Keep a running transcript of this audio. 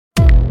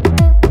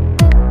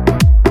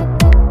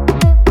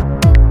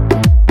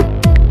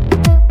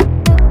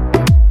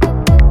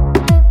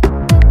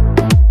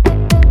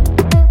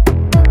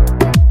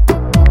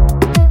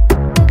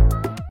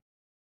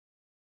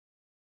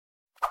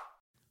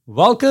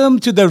Welcome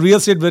to the Real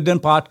Estate Wisdom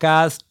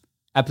Podcast,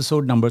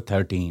 episode number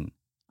 13.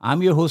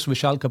 I'm your host,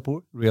 Vishal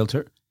Kapoor,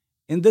 Realtor.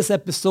 In this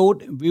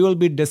episode, we will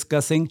be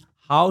discussing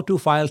how to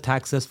file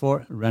taxes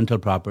for rental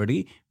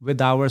property with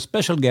our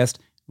special guest,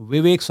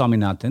 Vivek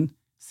Swaminathan,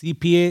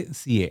 CPA,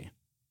 CA.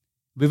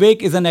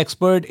 Vivek is an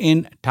expert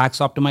in tax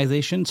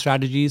optimization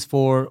strategies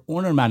for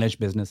owner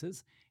managed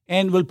businesses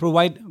and will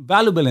provide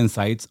valuable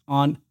insights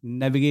on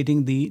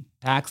navigating the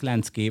tax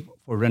landscape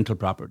for rental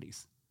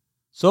properties.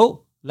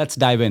 So, let's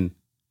dive in.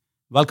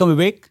 Welcome,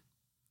 Vivek.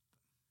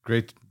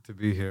 Great to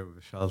be here,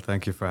 Vishal.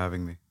 Thank you for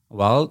having me.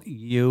 Well,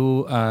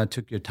 you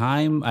took your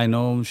time. I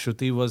know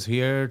Shruti was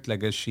here.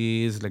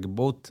 She's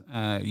both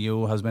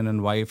you, husband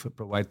and wife,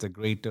 provides a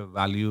great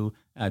value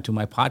to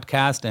my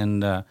podcast.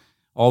 And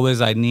always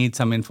I need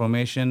some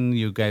information.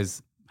 You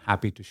guys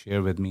happy to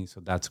share with me. So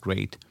that's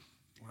great.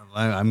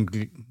 Well, I'm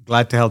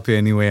glad to help you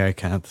any way I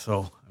can.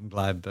 So I'm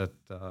glad that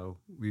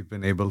we've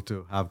been able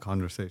to have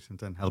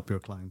conversations and help your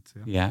clients.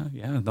 Yeah.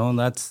 No,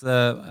 that's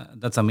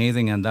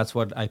amazing. And that's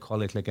what I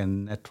call it, like a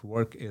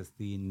network is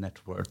the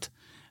net worth.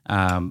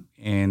 And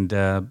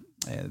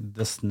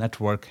this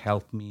network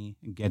helped me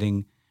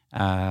getting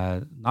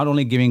not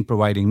only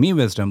providing me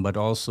wisdom, but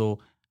also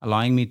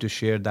allowing me to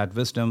share that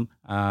wisdom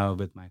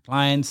with my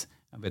clients,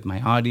 with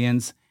my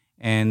audience,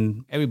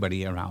 and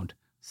everybody around.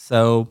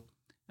 So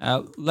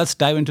let's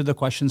dive into the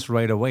questions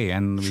right away,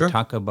 and we Sure.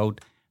 talk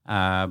about.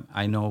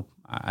 I know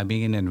I'm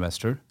being an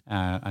investor,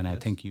 and I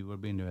think you will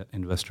be an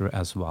investor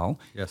as well.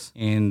 Yes.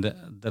 And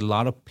a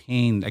lot of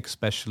pain,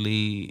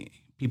 especially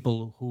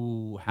people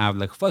who have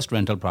like first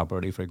rental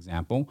property, for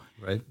example,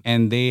 Right.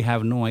 and they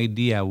have no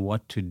idea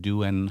what to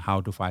do and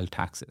how to file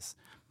taxes.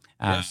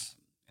 Yes.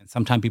 And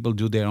sometimes people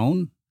do their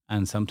own,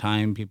 and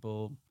sometimes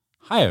people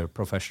hire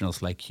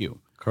professionals like you.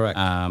 Correct.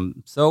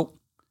 So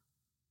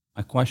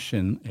my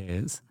question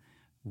is,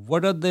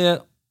 what are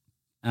the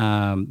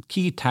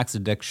key tax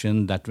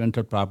deduction that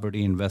rental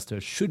property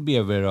investors should be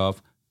aware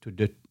of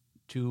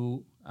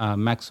to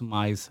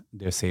maximize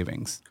their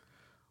savings?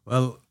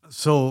 Well,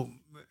 so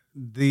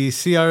the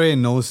CRA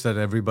knows that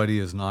everybody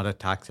is not a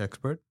tax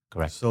expert.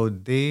 Correct. So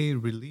they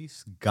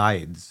release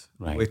guides,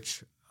 Right.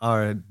 which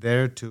are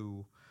there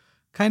to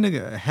kind of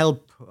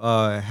help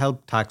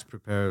tax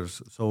preparers.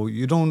 So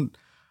you don't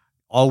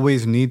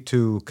always need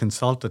to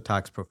consult a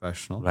tax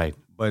professional. Right.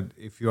 But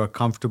if you are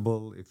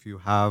comfortable, if you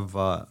have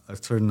a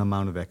certain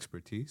amount of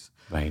expertise.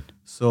 Right.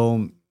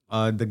 So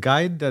the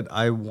guide that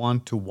I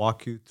want to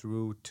walk you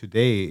through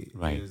today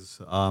Right. is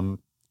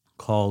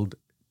called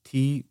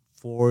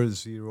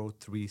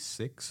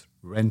T4036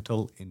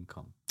 Rental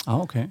Income.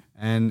 Oh, okay.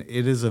 And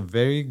it is a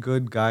very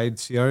good guide.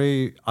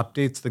 CRA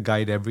updates the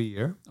guide every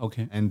year.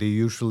 Okay. And they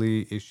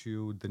usually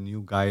issue the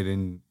new guide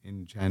in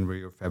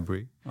January or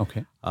February.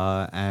 Okay.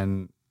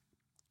 And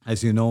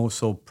as you know,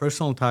 so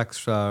personal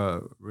tax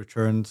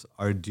returns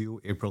are due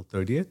April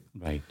 30th.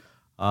 Right.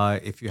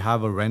 If you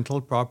have a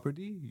rental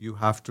property, you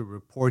have to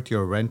report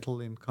your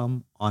rental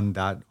income on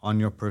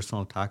your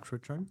personal tax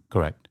return,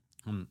 Correct.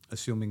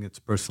 assuming it's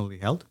personally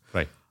held.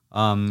 Right.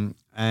 And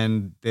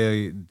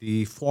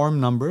the form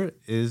number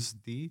is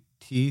the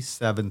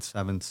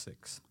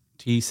T776.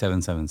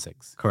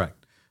 T776.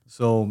 Correct.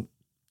 So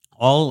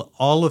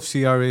all of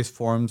CRA's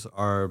forms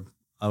are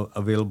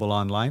available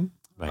online.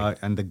 Right.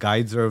 And the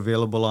guides are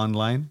available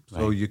online.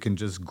 So Right. you can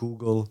just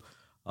Google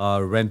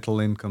rental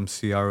income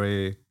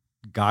CRA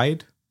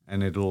guide,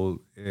 and it will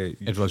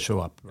show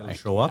up. It'll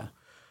show up.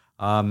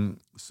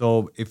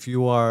 So if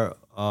you are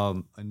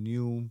a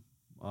new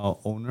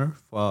owner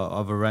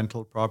of a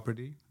rental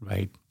property,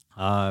 Right.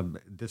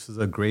 this is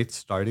a great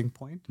starting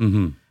point.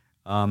 Mm-hmm.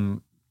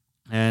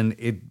 And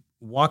it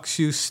walks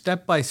you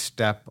step by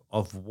step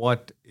of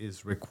what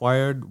is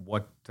required,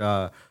 what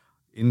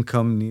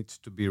income needs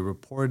to be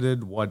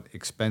reported, what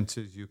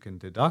expenses you can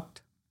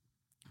deduct,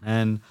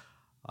 and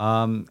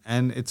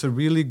it's a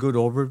really good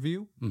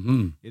overview.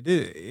 Mm-hmm.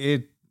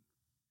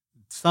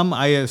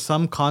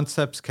 Some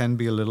concepts can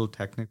be a little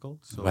technical,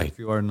 so Right. if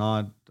you're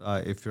not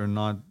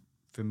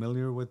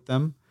familiar with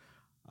them,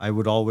 I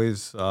would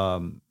always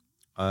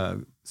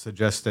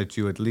suggest that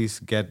you at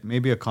least get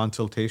maybe a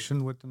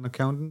consultation with an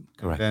accountant,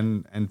 Correct.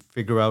 and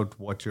figure out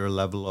what your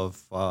level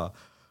of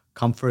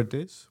comfort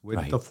is with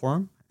Right. the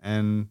form.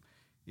 And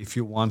if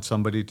you want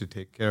somebody to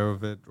take care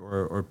of it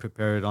or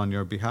prepare it on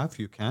your behalf,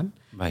 you can.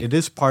 Right. It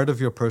is part of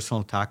your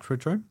personal tax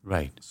return.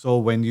 Right.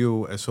 So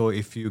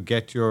if you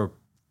get your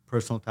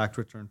personal tax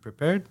return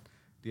prepared,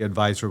 the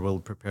advisor will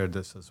prepare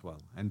this as well,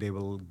 and they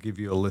will give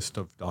you a list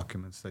of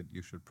documents that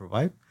you should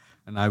provide,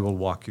 and I will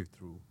walk you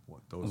through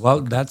what those.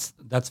 Well, that's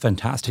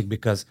fantastic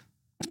because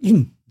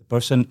the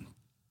person.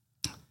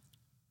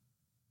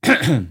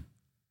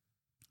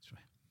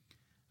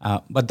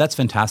 But that's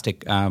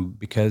fantastic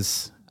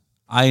because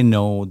I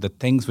know the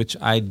things which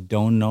I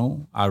don't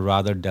know, I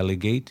rather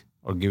delegate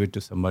or give it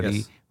to somebody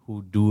Yes.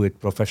 who do it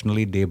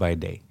professionally day by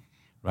day,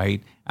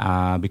 right?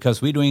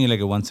 Because we're doing it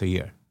like once a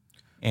year,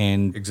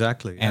 and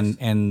Exactly. and yes.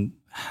 and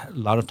a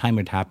lot of time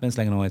it happens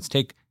like it's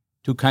take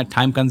too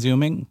time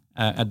consuming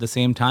at the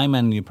same time,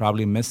 and you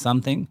probably miss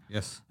something.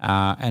 Yes.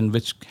 And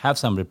which have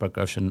some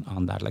repercussion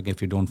on that, like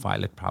if you don't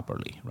file it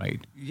properly, right?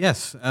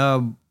 Yes.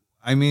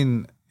 I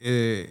mean,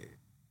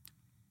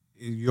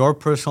 your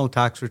personal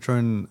tax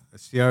return,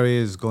 CRA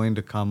is going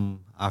to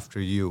come after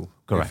you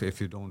Correct. if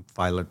you don't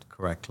file it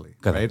correctly,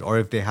 Correct. right? Or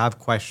if they have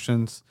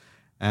questions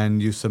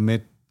and you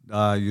submit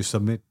a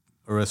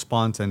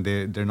response and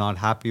they're not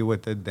happy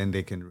with it, then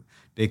they can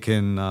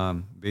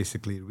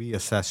basically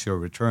reassess your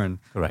return,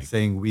 Correct.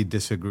 saying we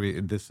disagree.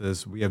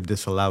 We have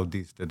disallowed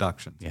these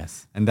deductions.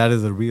 Yes. And that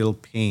is a real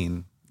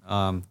pain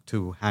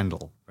to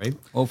handle, right?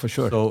 Oh, for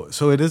sure.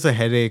 So it is a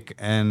headache,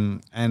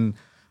 and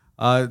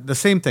the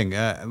same thing.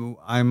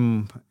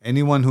 I'm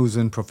anyone who's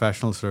in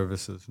professional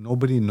services.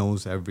 Nobody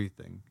knows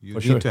everything. You For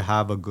need sure. to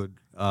have a good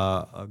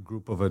a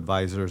group of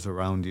advisors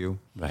around you.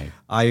 Right.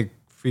 I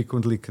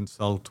frequently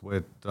consult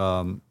with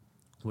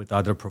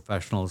other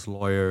professionals,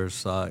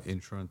 lawyers,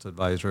 insurance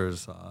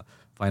advisors,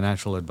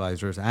 financial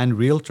advisors, and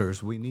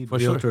realtors. We need For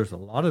sure. realtors a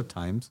lot of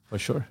times For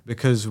sure.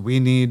 because we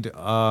need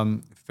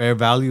fair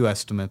value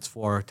estimates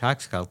for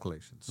tax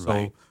calculations. So,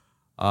 Right.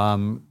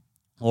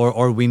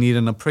 or we need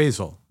an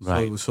appraisal.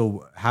 Right.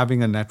 So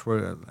having a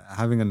network,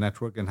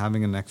 and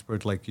having an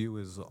expert like you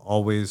is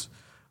always.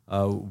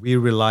 We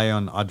rely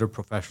on other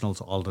professionals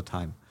all the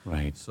time.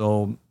 Right.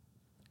 So,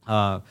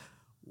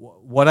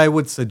 what I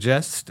would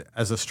suggest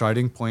as a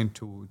starting point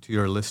to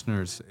your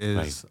listeners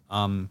is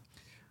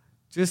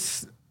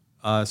just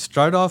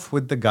start off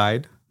with the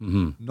guide.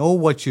 Know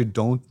what you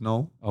don't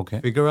know. Okay.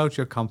 Figure out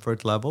your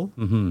comfort level,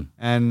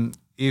 and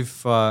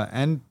if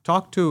and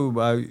talk to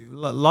a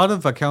lot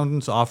of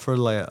accountants offer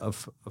like a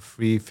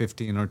free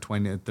 15 or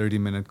 20 or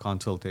 30-minute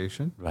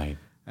consultation, Right.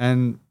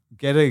 and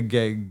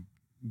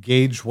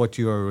gauge what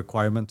your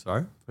requirements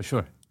are. For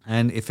sure.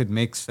 And if it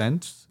makes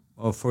sense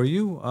for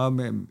you,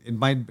 it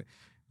might,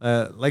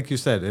 like you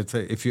said,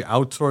 if you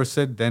outsource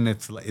it, then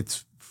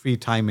it's free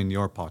time in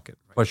your pocket,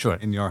 right? For sure.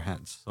 In your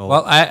hands. So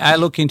Well, I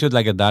look into it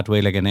like it that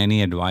way. Like in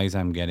any advice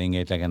I'm getting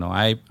it, like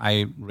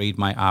I rate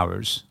my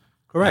hours.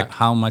 Correct.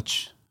 How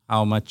much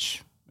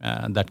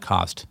that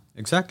cost.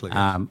 exactly.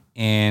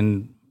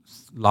 And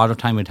a lot of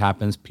time it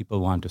happens. People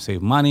want to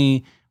save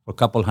money for a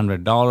couple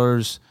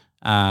 $100.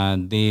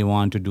 They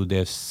want to do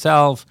this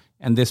self,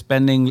 and they're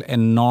spending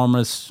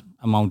enormous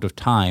amount of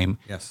time,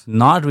 Yes.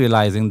 not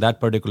realizing that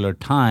particular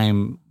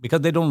time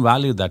because they don't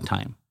value that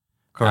time.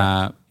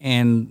 Correct.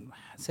 And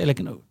say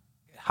like,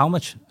 how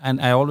much? And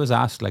I always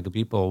ask like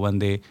people when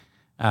they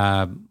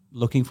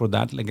looking for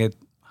that, like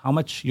how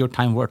much your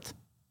time worth?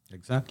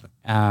 Exactly.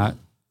 $100,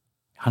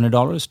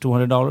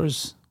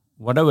 $200,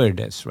 whatever it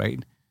is,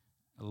 right?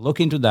 Look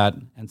into that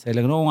and say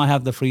like, no, I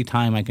have the free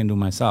time, I can do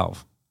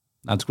myself.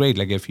 That's great.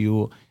 Like if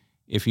you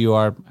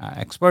are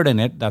expert in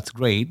it, that's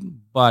great.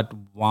 But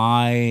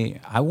why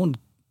I won't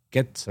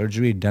get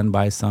surgery done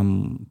by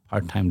some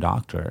part-time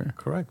doctor,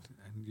 Correct.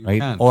 And you right?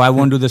 can. Or I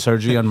won't do the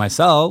surgery on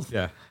myself.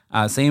 Yeah.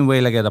 Same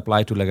way like it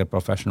apply to like a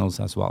professionals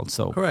as well.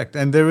 So Correct.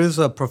 And there is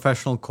a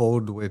professional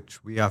code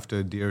which we have to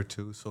adhere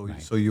to.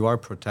 So you are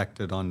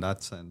protected on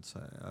that sense.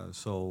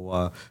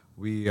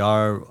 We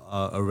are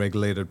a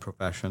regulated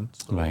profession.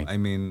 So, Right. I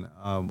mean,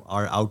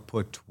 our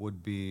output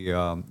would be,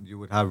 you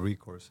would have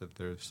recourse if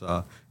there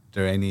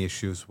are any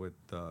issues with,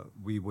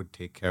 we would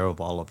take care of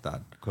all of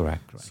that.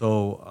 correct. Right.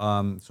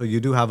 So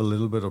you do have a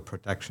little bit of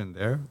protection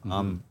there.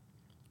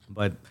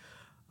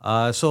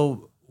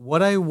 So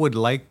what I would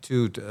like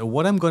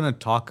what I'm going to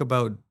talk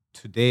about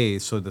today,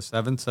 so the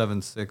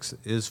 776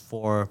 is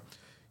for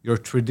your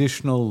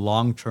traditional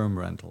long-term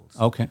rentals.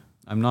 Okay.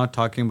 I'm not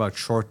talking about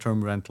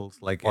short-term rentals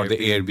like Or the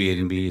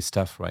Airbnb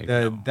stuff, right?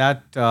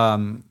 That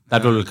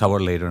That we'll cover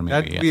later,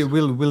 maybe. that Yes.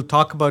 we'll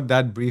talk about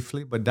that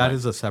briefly, but that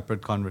is a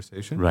separate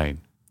conversation. Right.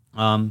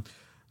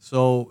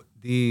 So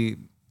the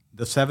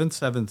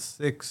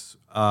 776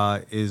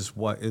 is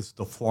what is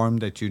the form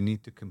that you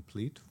need to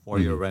complete for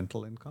your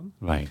rental income.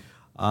 Right.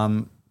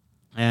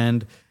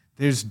 And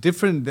there's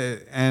different,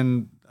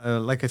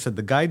 like I said,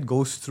 the guide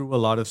goes through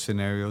a lot of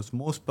scenarios.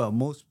 Most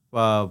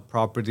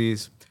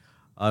properties,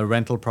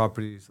 rental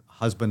properties,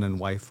 husband and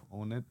wife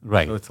own it.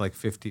 Right. So it's like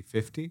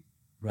 50-50.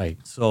 Right.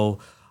 So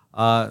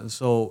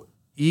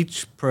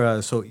each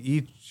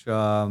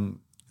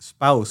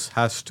spouse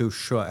has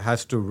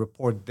to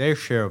report their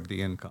share of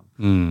the income.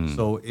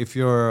 So if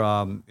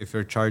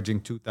you're charging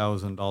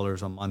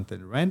 $2,000 a month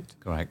in rent,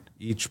 Correct.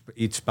 each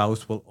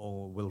spouse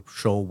will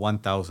show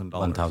 $1,000.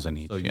 $1,000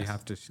 each, So you yes.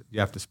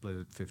 have to split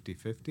it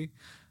 50-50.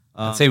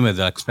 Same with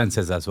the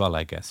expenses as well,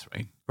 I guess,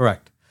 right?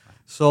 Correct.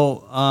 So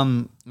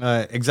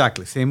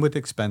exactly same with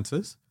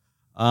expenses.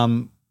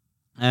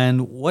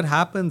 And what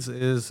happens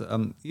is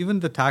even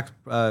the tax.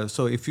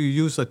 So if you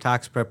use a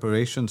tax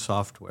preparation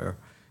software,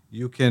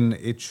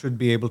 it should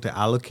be able to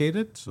allocate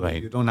it. So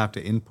Right. you don't have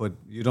to input.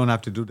 You don't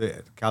have to do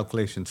the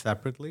calculation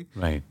separately.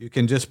 Right. You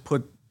can just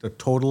put the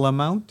total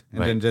amount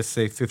and Right. then just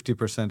say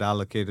 50%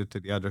 allocated to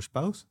the other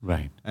spouse,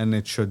 Right. and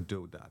it should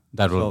do that.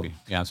 That will be.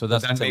 Yeah. So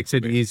that makes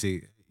it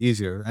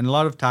easier. And a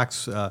lot of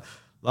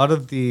a lot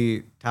of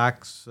the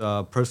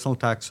personal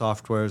tax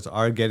softwares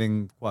are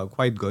getting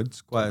quite good.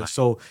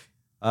 So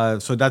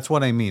that's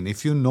what I mean.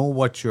 If you know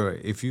what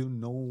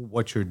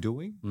you're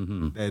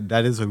doing,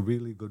 that is a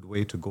really good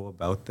way to go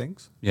about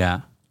things.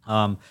 Yeah.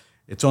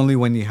 It's only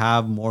when you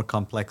have more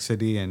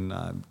complexity and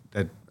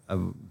that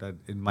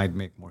it might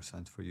make more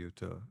sense for you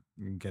to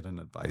get an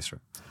advisor.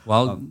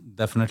 Well,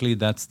 definitely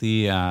that's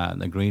the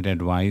great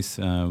advice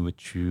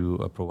which you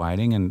are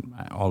providing, and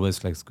I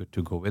always like it's good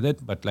to go with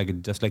it. But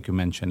just like you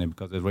mentioned it,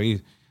 because it's a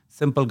very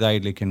simple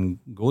guide, you can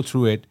go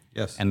through it.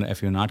 Yes. And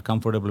if you're not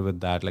comfortable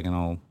with that,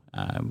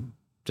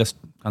 just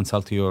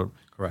consult your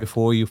Correct.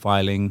 before you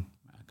filing,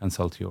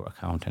 consult your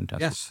accountant.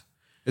 Yes.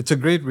 It's a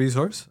great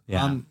resource.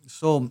 Yeah.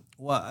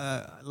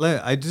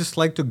 I just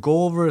like to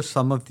go over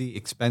some of the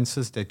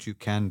expenses that you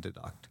can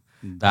deduct.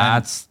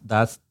 That's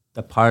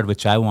the part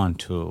which I want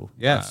to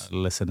Yes.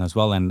 listen as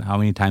well. And how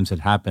many times it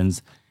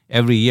happens?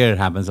 Every year it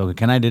happens. Okay,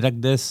 can I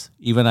deduct this?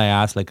 Even I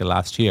asked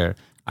last year,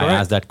 I Correct.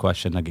 asked that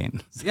question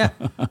again. Yeah.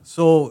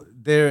 So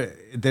there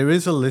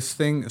is a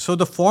listing. So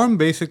the form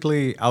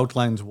basically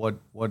outlines what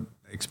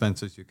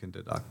expenses you can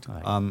deduct.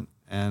 Right.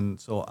 And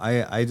so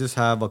I just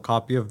have a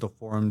copy of the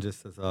form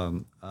just as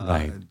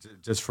Right.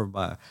 just for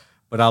my,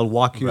 but I'll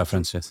walk you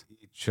References.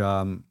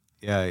 through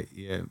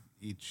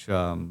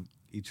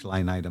each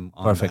line item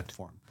on Perfect. that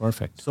form.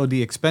 Perfect. So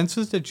the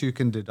expenses that you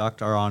can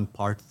deduct are on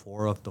part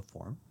 4 of the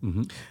form,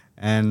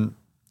 and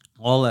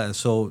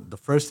so the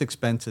first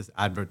expense is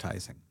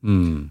advertising.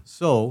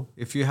 So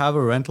if you have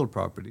a rental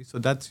property, so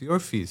that's your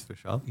fees,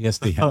 Vishal. Yes,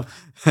 they have.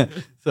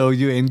 So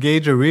you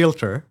engage a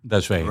realtor.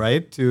 That's right.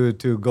 Right,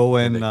 to go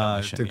and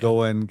commission,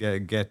 go and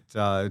get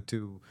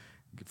to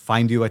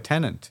find you a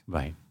tenant.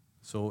 Right.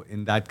 So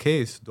in that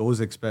case,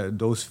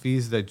 those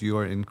fees that you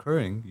are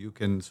incurring, you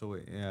can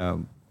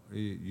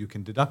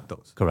deduct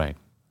those. Correct.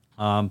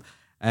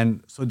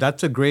 And so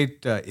that's a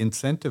great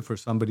incentive for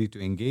somebody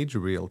to engage a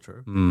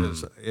realtor,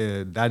 because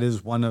that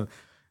is one of,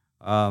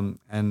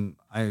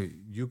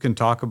 you can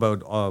talk about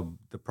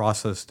the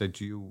process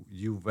that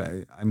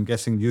I'm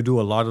guessing you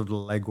do a lot of the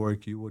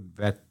legwork. You would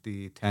vet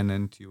the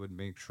tenant. You would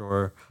make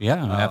sure.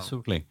 Yeah,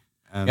 absolutely.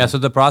 So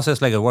the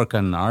process, a work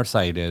on our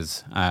side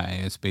is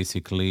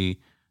basically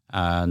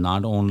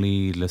not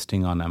only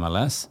listing on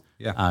MLS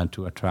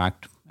to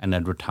attract and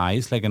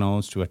advertise,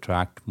 to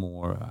attract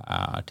more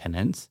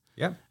tenants.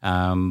 Yeah.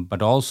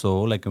 But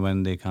also,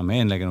 when they come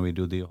in, we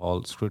do the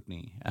whole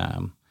scrutiny.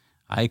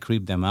 I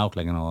creep them out,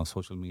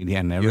 social media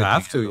and everything. You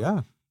have to,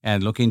 yeah.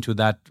 And look into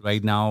that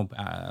right now.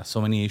 So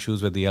many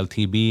issues with the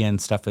LTB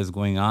and stuff is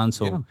going on.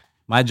 So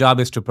my job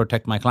is to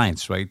protect my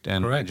clients, right?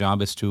 And my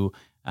job is to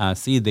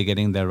see they're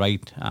getting the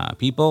right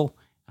people.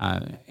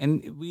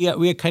 And we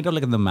are kind of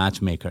like the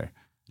matchmaker.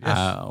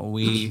 Yes.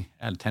 We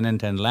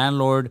tenant and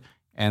landlord,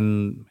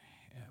 and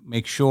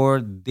make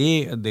sure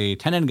the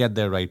tenant get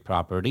their right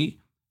property.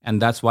 And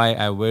that's why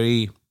I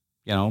very,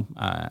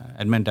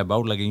 adamant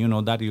about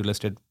that you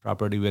listed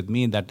property with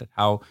me, that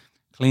how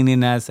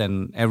cleanliness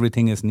and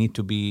everything need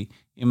to be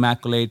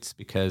immaculate,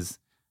 because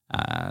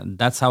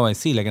that's how I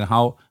see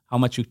how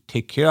much you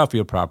take care of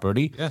your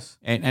property. Yes.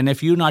 And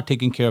if you're not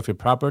taking care of your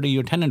property,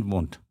 your tenant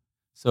won't.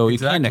 So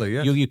Exactly,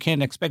 yes. you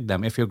can't expect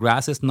them. If your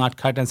grass is not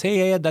cut and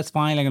say, yeah, that's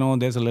fine,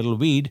 there's a little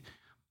weed,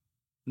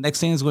 next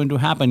thing is going to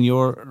happen,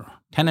 your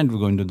tenant will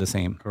going to do the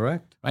same.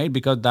 Correct. Right?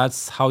 Because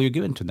that's how you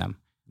give it to them.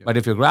 But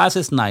if your grass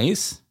is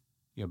nice,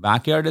 your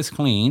backyard is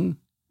clean,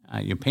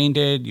 you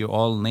painted, your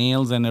all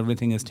nails and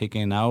everything is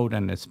taken out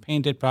and it's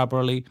painted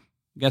properly,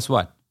 guess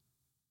what?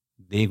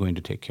 They're going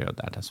to take care of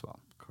that as well.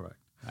 Correct.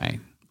 Right?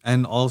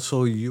 And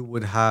also you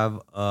would have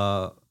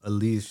a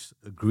lease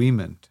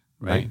agreement,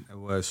 right?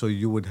 So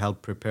you would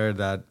help prepare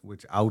that,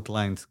 which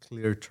outlines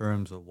clear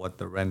terms of what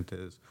the rent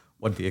is,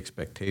 what the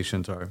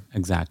expectations are.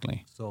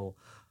 Exactly.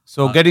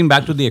 So getting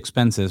back to the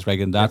expenses, right?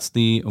 And that's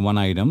the one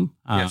item.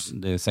 Yes.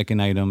 The second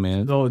item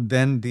is... So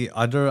then the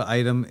other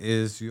item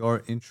is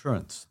your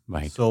insurance.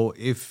 Right. So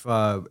if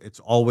it's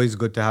always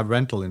good to have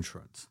rental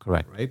insurance.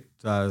 Correct. Right.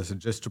 So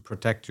just to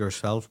protect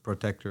yourself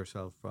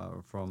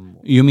from.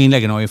 You mean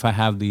if I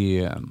have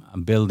the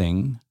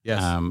building,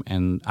 Yes.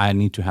 And I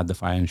need to have the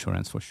fire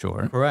insurance for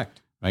sure.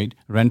 Correct. Right.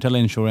 Rental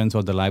insurance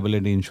or the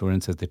liability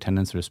insurance is the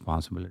tenant's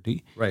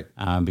responsibility. Right.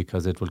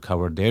 Because it will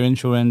cover their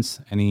insurance.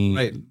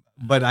 Right.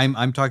 But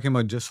I'm talking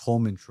about just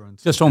home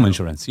insurance. Just home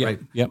insurance, yeah. Right.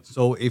 Yep.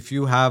 So if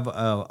you have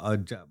a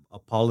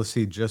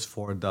policy just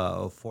for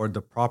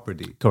the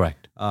property,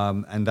 Correct.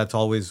 And that's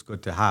always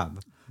good to have.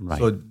 Right.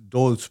 So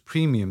those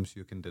premiums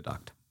you can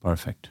deduct.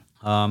 Perfect.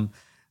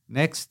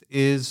 Next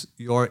is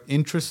your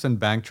interest and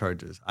bank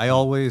charges.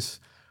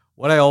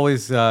 What I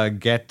always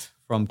get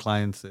from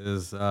clients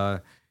is,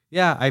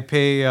 I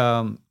pay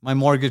my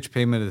mortgage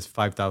payment is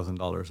 $5,000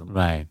 a month.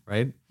 Right.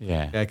 Right.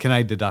 Yeah. Can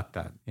I deduct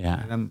that?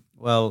 Yeah. And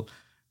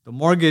the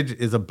mortgage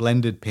is a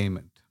blended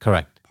payment.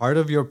 Correct. Part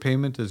of your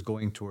payment is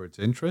going towards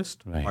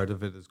interest. Right. Part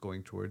of it is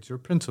going towards your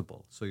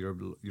principal. So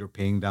you're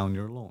paying down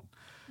your loan.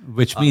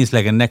 Which means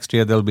next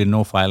year there'll be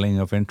no filing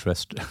of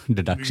interest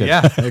deduction.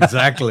 Yeah,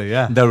 exactly.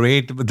 Yeah.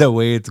 The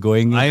way it's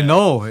going. I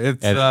know.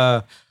 It's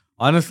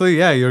Honestly,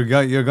 yeah, you're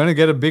going to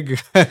get a big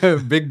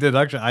big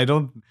deduction. I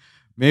don't.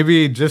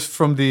 Maybe just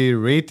from the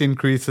rate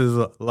increases,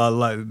 We-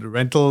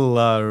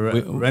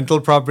 rental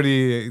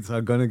properties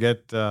are going to get.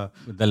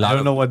 with a I lot don't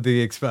of know what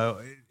the if they're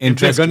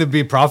interest. going to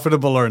be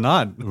profitable or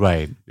not.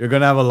 Right. You're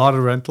going to have a lot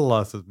of rental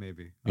losses,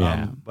 maybe.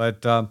 Yeah.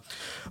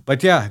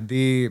 But yeah,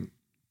 the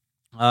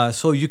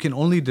so you can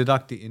only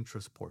deduct the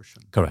interest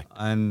portion, Correct.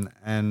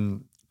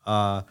 and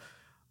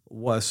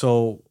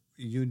so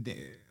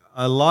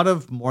a lot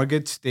of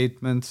mortgage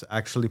statements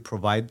actually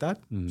provide that.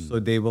 So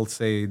they will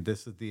say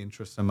this is the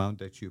interest amount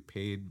that you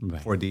paid Right.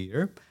 for the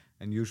year,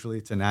 and usually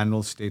it's an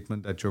annual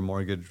statement that your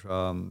mortgage,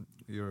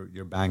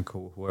 your bank,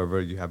 or whoever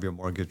you have your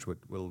mortgage with,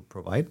 will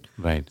provide.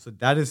 Right. So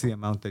that is the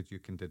amount that you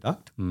can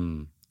deduct.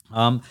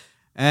 Um,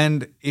 and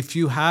if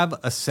you have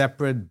a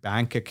separate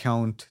bank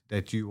account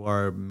that you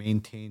are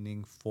maintaining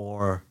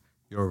for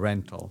your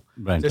rental,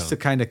 Rental. just to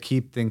kind of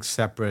keep things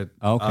separate.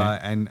 Okay.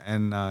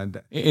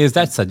 Is Is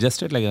that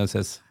suggested? Like it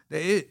says,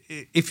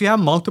 if you have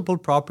multiple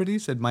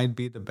properties, it might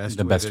be the best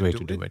the way best to way do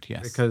to do it.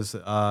 Yes. because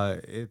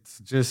it's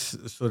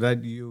just so that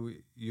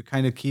you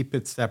kind of keep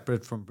it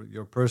separate from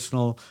your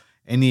personal.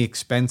 Any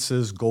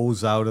expenses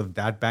goes out of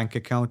that bank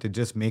account. It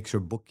just makes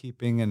your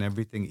bookkeeping and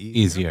everything easier.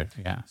 Easier.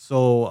 Yeah.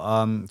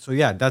 So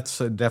yeah, that's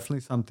definitely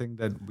something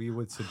that we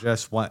would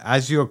suggest.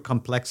 As your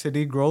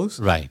complexity grows,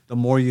 Right. the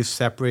more you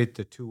separate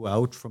the two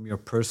out from your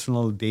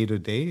personal day to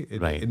day,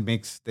 Right. it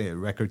makes the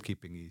record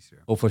keeping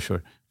easier. Oh, for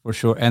sure. For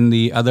sure. And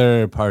the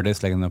other part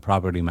is like in the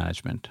property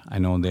management. I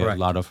know there are a Correct.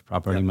 lot of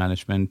property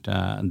management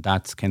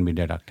that can be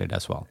deducted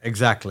as well.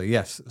 Exactly.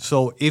 Yes.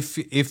 So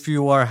if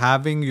you are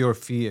having your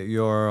fee,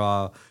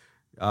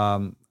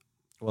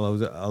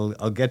 well,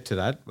 I'll get to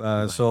that.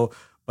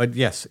 But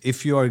yes,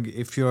 if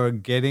you're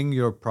getting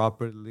your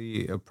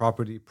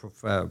property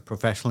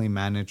professionally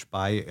managed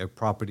by a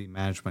property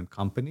management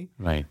company,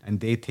 Right. and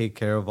they take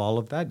care of all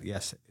of that,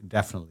 yes,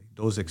 definitely,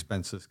 those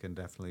expenses can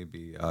definitely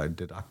be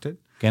deducted.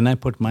 Can I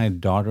put my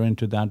daughter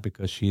into that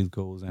because she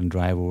goes and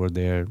drive over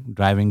there,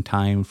 driving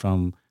time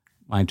from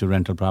mine to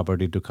rental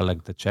property to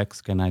collect the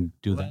checks? Can I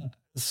do that?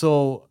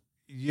 So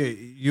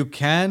you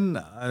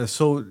can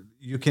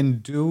you can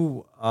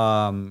do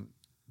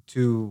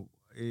to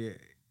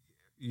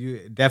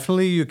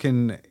you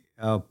can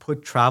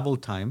put travel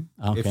time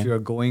if Okay. you're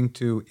going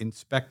to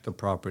inspect the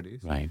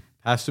properties. Right. It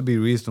has to be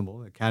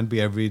reasonable. It can't be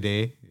every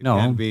day. It No,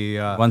 can be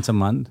once a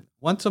month.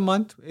 once a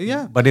month.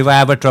 Yeah. But if I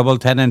have a trouble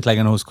tenant, like,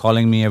 who's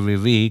calling me every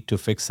week to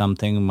fix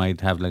something, might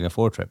have like a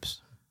 4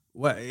 trips.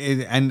 Well,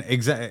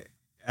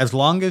 as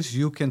long as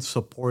you can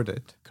support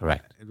it.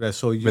 Correct.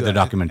 So With the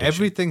documentation.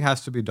 everything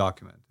has to be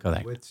documented.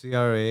 Correct. With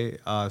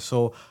CRA.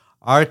 So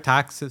our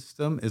tax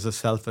system is a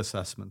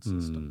self-assessment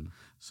system.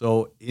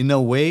 So in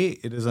a way,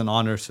 it is an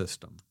honor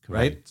system,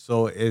 right? So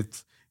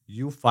it's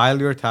you file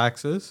your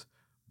taxes,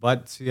 but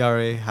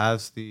CRA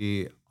has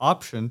the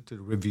option to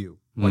review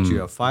what you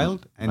have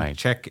filed and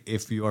check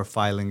if you are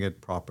filing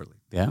it properly.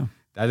 Yeah.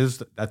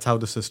 That's how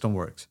the system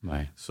works.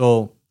 Right. So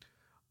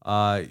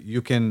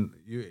you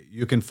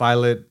can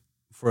file it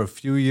for a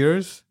few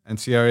years, and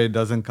CRA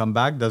doesn't come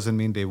back. Doesn't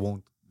mean they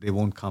won't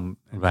come.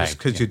 And Right, just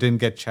because you didn't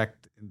get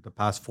checked in the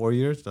past 4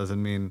 years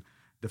doesn't mean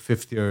the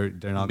fifth year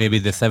they're not. Maybe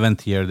the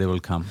 7th year they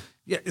will come.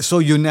 Yeah. So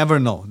you never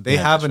know. They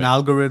Yeah, have that's an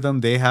algorithm.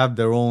 They have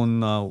their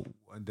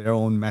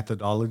own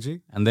methodology.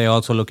 And they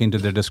also look into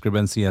the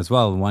discrepancy as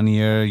well. 1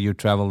 year you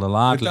traveled a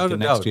lot, Without like the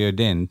a next doubt. year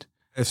didn't.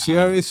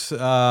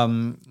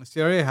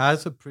 CRA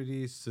has a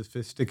pretty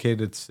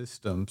sophisticated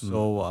system.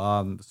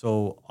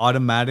 So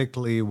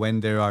automatically when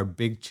there are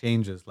big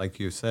changes, like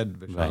you said,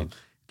 Vishal, Right.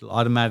 it'll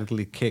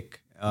automatically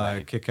kick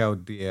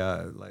out the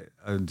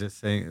just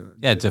saying.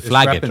 Yeah, to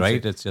flag it, discrepancy.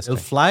 right? It's just It'll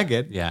like- flag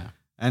it. Yeah.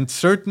 And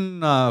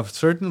certain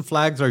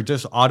flags are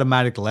just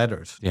automatic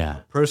letters. Yeah.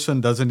 A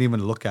person doesn't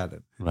even look at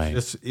it. Right. It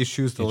just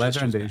issues the It just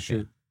letter and they issues that,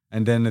 issue,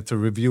 and then it's a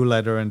review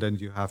letter, and then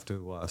you have to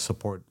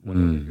support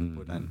whatever you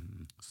put in.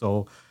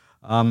 So,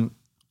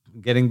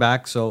 getting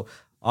back, so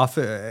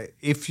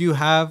if you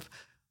have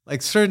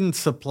like certain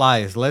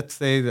supplies, let's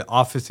say the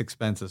office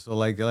expenses. So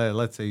like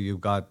let's say you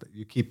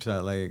keep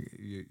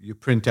you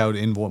print out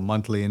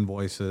monthly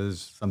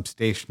invoices, some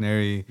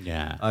stationery,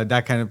 Yeah.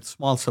 that kind of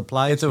small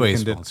supplies. It's a you very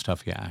can small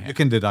stuff. Yeah. You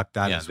can deduct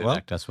that yeah, as well.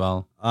 deduct as well.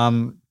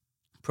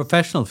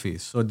 Professional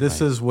fees. So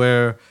this is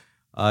where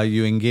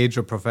you engage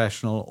a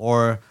professional,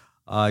 or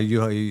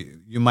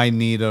you might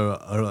need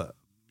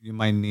you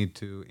might need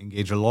to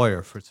engage a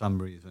lawyer for some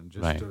reason,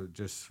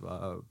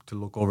 to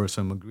look over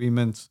some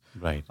agreements.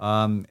 Right.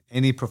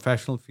 Any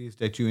professional fees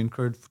that you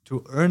incurred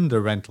to earn the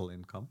rental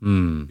income,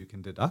 you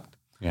can deduct.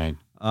 Right.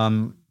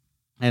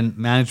 And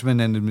management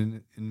and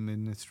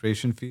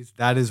administration fees.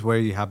 That is where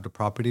you have the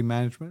property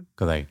management.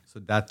 Correct. So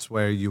that's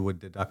where you would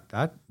deduct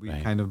that. We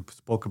Right. kind of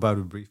spoke about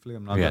it briefly.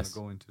 I'm not going Yes. to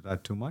go into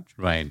that too much.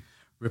 Right.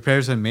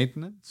 Repairs and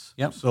maintenance.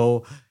 Yep. So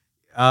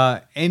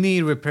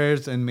any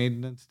repairs and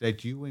maintenance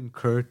that you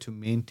incur to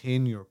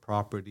maintain your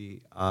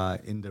property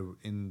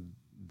in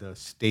the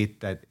state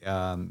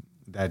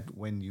that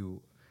when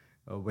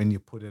you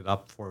put it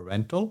up for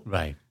rental.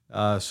 Right.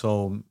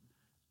 So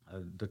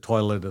the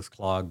toilet is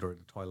clogged or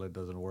the toilet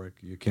doesn't work,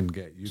 you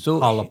So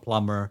call a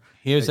plumber.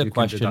 here's that a you can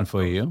question deduct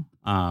for those. you,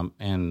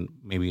 and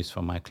maybe it's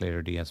for my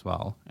clarity as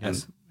well.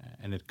 Yes.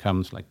 And it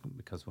comes like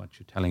because what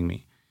you're telling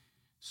me.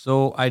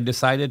 So I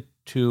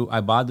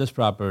bought this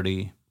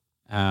property.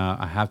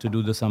 I have to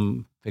do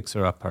some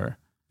fixer upper.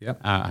 Yep.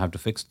 I have to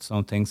fix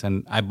some things,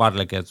 and I bought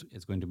like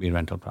it's going to be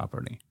rental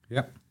property.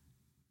 Yep.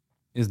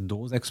 Is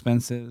those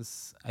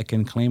expenses I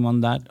can claim on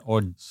that,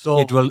 or So-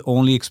 it will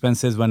only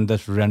expenses when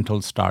this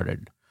rental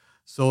started?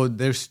 So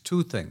there's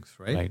two things,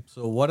 right? Right.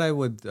 So what I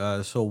would,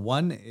 so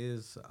one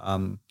is,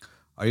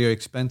 are your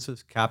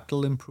expenses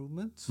capital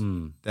improvements?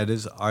 That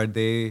is, are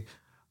they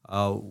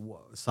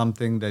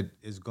something that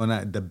is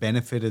the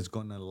benefit is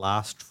gonna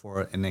last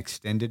for an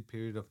extended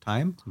period of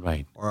time,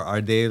 Right. or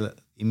are they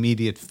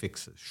immediate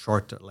fixes,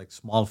 short, like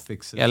small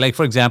fixes? Yeah, like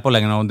for example,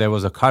 like there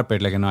was a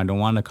carpet. Like I don't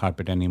want a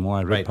carpet anymore.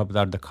 I rip Right. up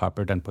out the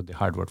carpet and put the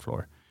hardwood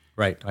floor.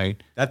 Right.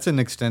 Right. That's an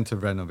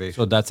extensive renovation.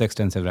 So that's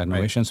extensive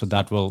renovation. So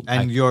that will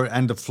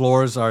And the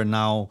floors are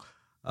now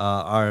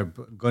are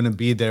going to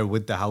be there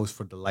with the house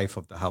for the life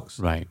of the house.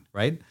 Right.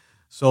 Right.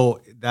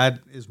 So that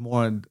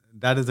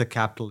is a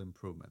capital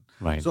improvement.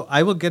 Right. So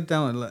I will get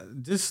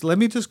down. Just let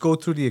me just go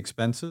through the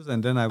expenses,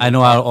 and then I will I know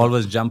talk I'll about-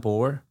 always jump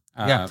over.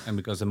 Yeah. And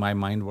because my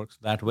mind works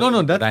that way. No,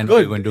 but that's I know good.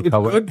 you're going to It's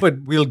cover. good,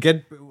 but we'll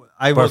get.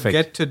 I will Perfect.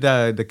 get to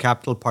the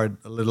capital part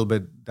a little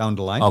bit down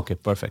the line. Okay,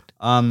 perfect.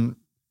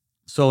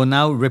 So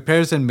now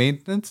repairs and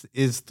maintenance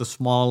is the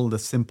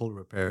simple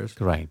repairs.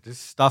 Right.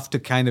 Just stuff to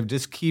kind of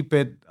just keep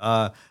it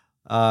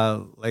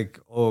like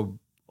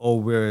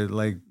we're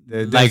like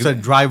there's Like- a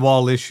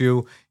drywall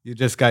issue. You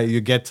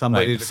get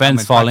somebody Right. to come Fence and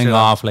touch falling it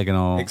up.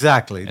 off,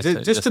 Exactly.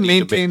 It's Just to need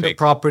to be maintain the fixed.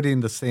 property in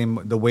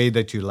the way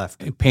that you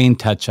left it. Paint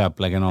touch up,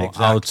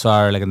 Exactly.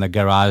 outside, like in the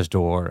garage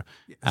door.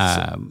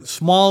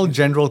 Small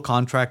general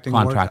contracting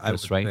work, I would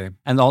Contractors, right? say.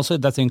 And also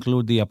that's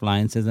include the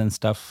appliances and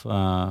stuff,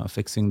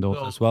 fixing those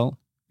as well.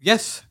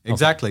 Yes,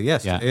 exactly.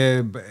 Yes. Yeah.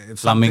 If Plumbing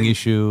something-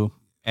 issue,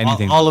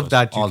 anything. all like of those,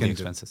 that you all can the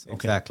do. expenses. Okay,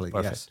 Exactly.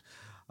 perfect.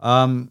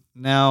 Yes.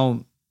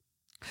 Now,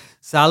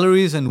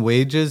 salaries and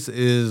wages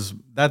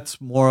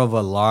that's more of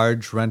a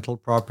large rental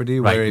property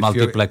Right, where if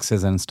you're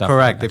multiplexes and stuff.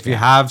 correct, like if that, you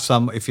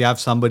yeah. have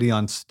somebody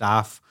on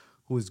staff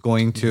who's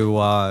going to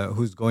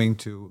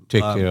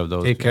Take care of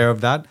those, take yeah. care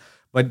of that,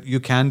 but you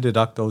can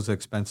deduct those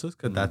expenses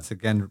because that's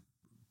again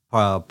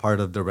part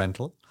of the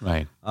rental.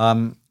 Right.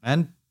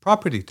 And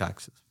property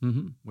taxes,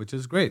 which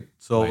is great.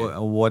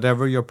 So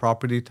whatever your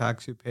property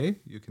tax you pay,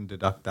 you can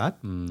deduct that,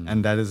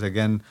 and that is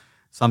again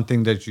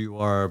something that you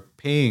are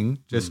paying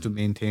just to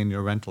maintain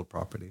your rental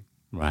property.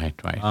 Right.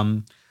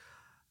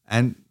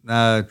 And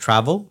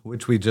travel,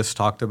 which we just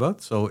talked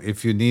about. So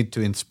if you need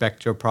to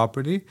inspect your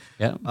property,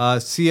 Yeah.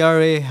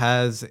 CRA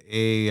has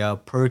a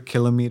per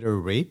kilometer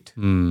rate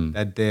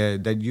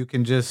that you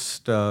can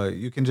just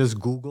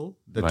Google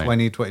the Right.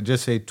 2020,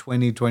 just say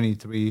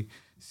 2023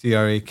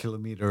 CRA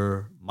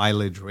kilometer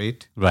mileage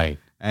rate, Right.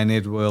 and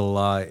it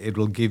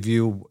will give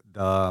you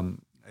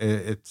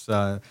it's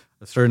a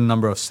certain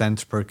number of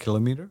cents per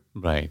kilometer,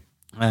 Right.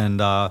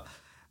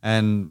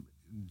 and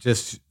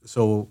just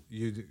so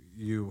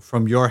you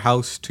from your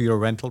house to your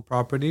rental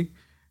property,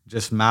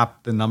 just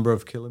map the number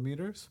of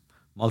kilometers,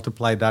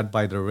 multiply that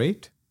by the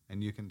rate,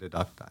 and you can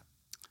deduct that.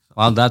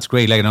 Well, that's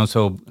great.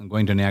 So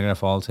going to Niagara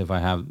Falls, if I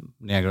have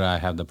Niagara, I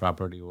have the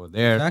property over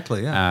there.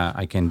 Exactly, yeah.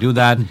 I can do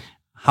that.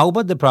 How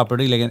about the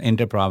property, like an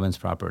inter-province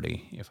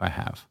property, if I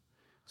have?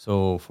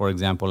 So, for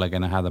example, like,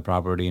 and I have the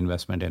property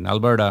investment in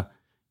Alberta,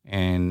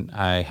 and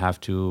I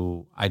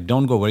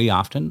don't go very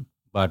often,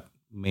 but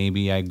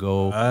maybe I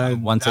go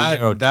once a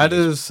year or that 2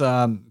 years. is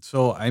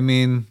so. I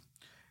mean,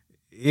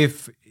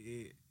 if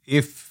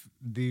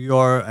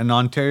you're an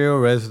Ontario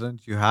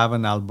resident, you have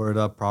an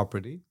Alberta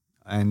property,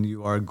 and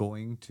you are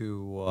going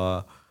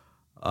to,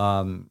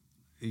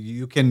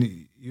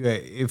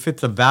 if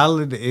it's a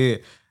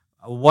valid.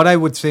 What I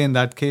would say in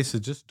that case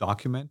is just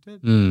document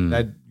it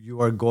that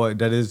you are going.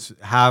 That is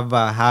have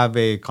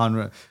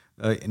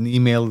an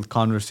emailed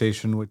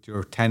conversation with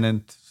your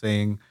tenant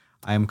saying,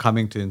 "I am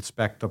coming to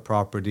inspect the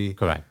property."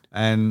 Correct.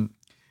 And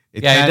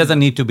It can- doesn't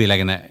need to be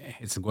like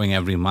it's going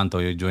every month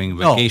or you're doing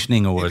No,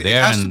 vacationing over it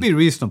there. has to and be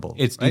reasonable.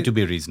 It's right? need to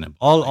be reasonable.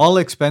 All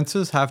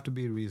expenses have to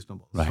be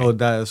reasonable.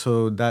 Right.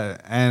 So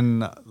that and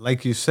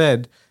like you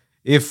said,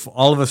 if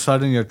all of a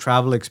sudden your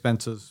travel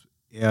expenses,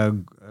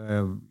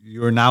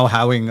 you're now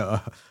having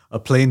a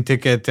plane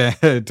ticket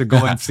to go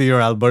and see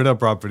your Alberta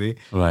property,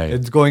 Right.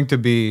 it's going to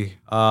be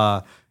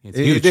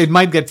huge. it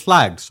might get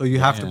flagged. So you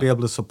have to be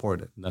able to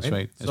support it. That's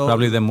right. It's So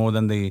probably more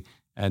than the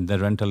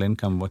rental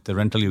income, what the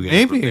rental you get.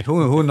 maybe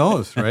who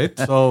knows, right?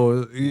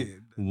 So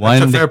One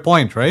that's a day- fair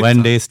point, right? One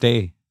So- day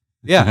stay.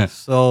 Yeah.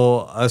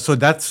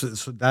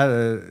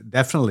 That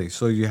definitely.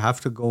 So you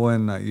have to go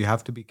and you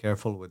have to be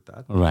careful with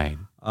that. Right.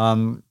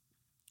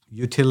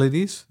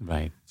 Utilities.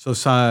 Right. So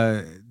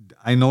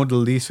I know the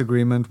lease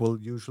agreement will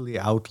usually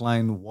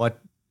outline what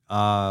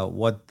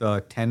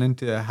the tenant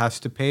has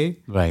to pay,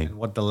 Right. and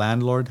what the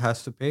landlord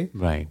has to pay.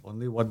 Right.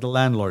 Only what the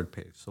landlord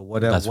pays. So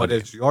That's what what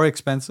is your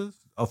expenses?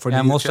 for Yeah,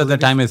 the most of the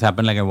utilities? time it's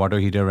happened like a water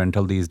heater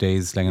rental these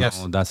days, like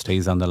Yes. that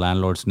stays on the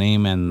landlord's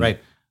name, and Right.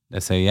 they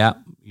say, yeah,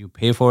 you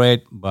pay for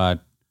it,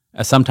 but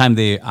sometimes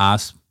they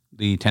ask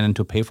the tenant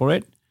to pay for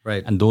it,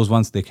 Right. and those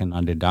ones they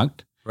cannot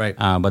deduct. Right.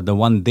 But the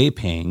one they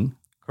paying,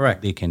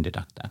 Correct. they can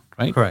deduct that,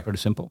 right? Correct. Pretty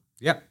simple.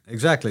 Yeah,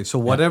 exactly. So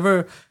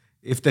whatever,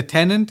 if the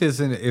tenant is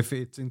if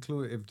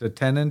the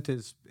tenant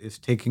is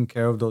taking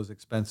care of those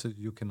expenses,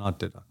 you cannot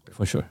deduct it,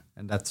 For sure.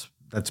 and that's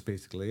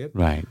basically it.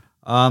 Right.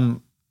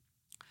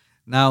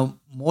 Now,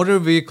 motor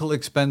vehicle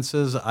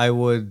expenses,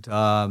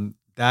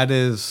 that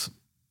is,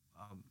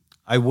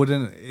 I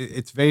wouldn't.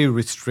 It's very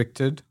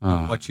restricted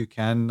what you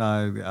can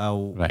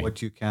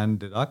what you can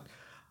deduct.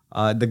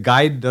 The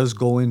guide does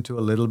go into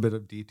a little bit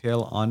of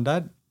detail on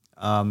that,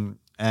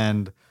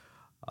 and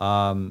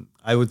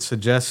I would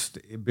suggest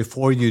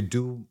before you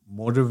do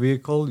motor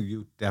vehicle,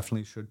 you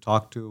definitely should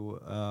talk to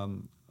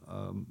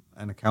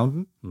an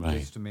accountant Right.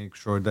 just to make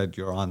sure that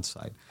you're on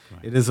site.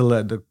 It is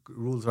the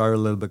rules are a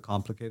little bit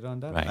complicated on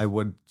that. Right.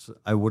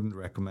 I wouldn't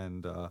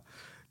recommend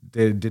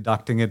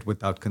deducting it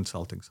without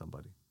consulting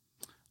somebody.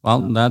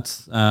 Well,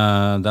 that's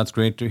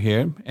great to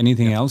hear.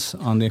 Anything else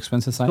on the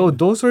expenses side? So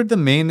those are the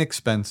main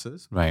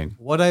expenses. Right.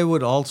 What I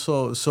would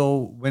also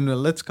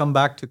let's come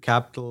back to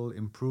capital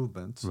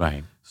improvements.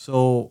 Right.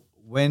 So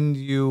when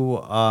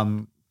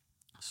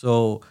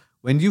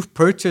you've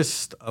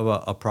purchased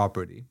a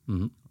property,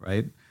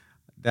 right,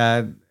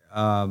 that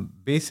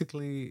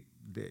basically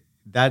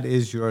that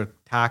is your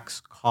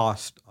tax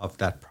cost of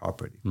that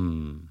property.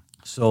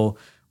 So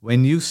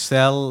when you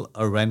sell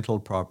a rental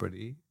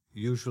property,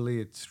 usually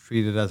it's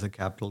treated as a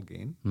capital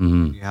gain.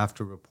 You have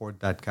to report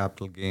that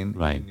capital gain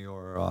Right. in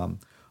your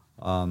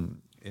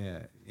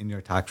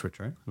tax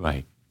return.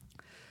 Right.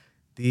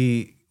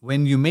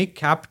 When you make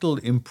capital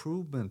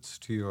improvements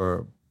to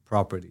your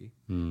property,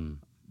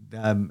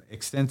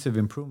 extensive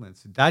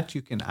improvements, that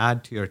you can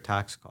add to your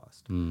tax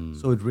cost.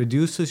 So it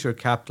reduces your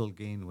capital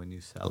gain when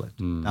you sell it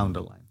down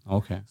the line.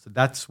 Okay. So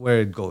that's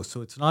where it goes.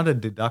 So it's not a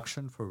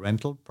deduction for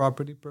rental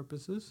property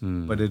purposes,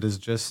 but it is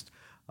just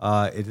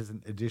it is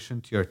an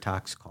addition to your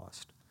tax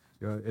cost.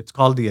 It's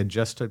called the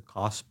adjusted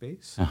cost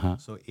base,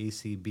 so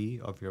ACB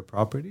of your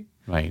property.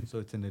 Right. So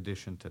it's in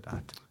addition to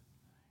that.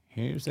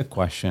 Here's a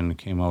question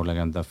came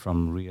out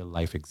from real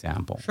life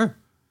example. Sure.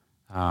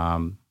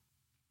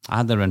 I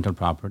had the rental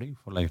property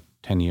for like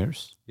 10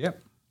 years.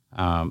 Yep.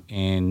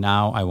 And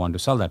now I want to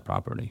sell that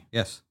property.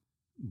 Yes.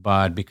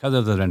 But because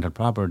of the rental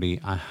property,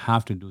 I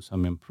have to do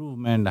some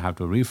improvement. I have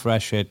to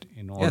refresh it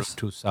in order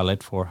to sell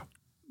it for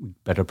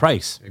better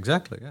price.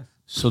 Exactly. Yes.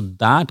 So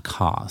that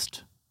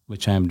cost,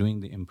 which I am doing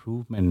the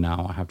improvement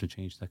now, I have to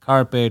change the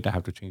carpet, I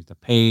have to change the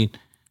paint,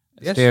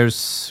 Yes. stairs,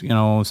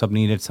 some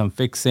needed some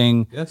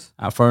fixing. Yes.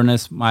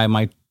 Furnace, I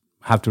might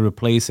have to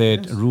replace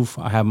it. Yes. Roof,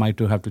 might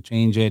have to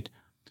change it.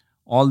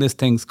 All these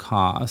things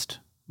cost,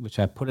 which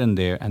I put in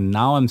there, and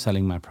now I'm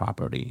selling my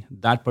property.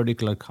 That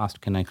particular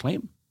cost, can I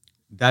claim?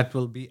 That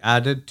will be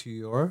added to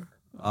your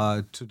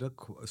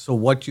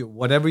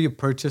whatever you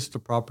purchased the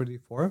property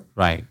for,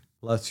 Right.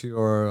 plus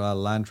your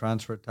land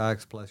transfer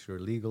tax, plus your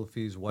legal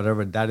fees,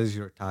 whatever, that is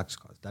your tax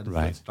cost. That is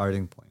Right. the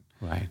starting point.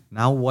 Right.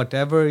 Now,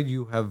 whatever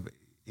you have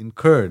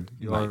incurred,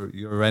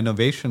 your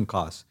renovation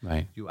costs,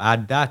 Right. you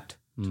add that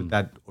to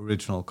that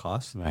original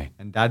cost, Right.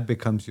 and that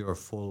becomes your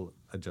full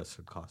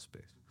adjusted cost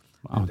base.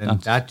 Wow, And then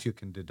that you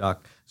can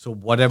deduct. So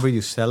whatever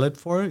you sell it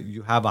for,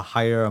 you have a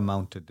higher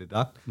amount to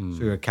deduct,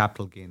 so your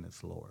capital gain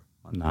is lower.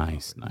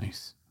 Nice,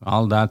 nice.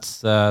 Well,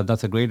 that's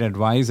a great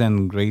advice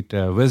and great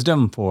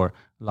wisdom for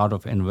a lot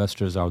of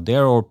investors out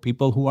there or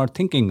people who are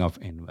thinking of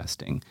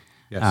investing.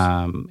 Yes.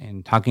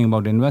 And talking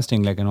about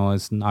investing,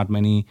 it's not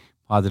many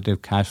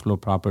positive cash flow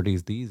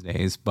properties these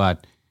days,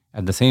 but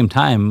at the same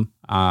time,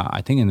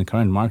 I think in the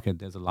current market,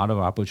 there's a lot of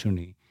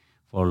opportunity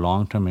for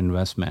long-term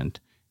investment.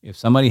 If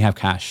somebody have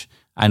cash,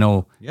 I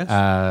know Yes.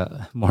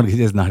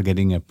 mortgages not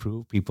getting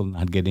approved, people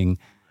not getting.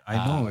 I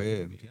know.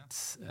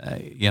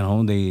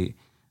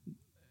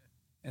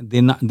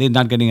 They're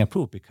not getting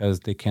approved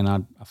because they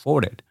cannot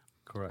afford it.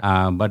 Correct.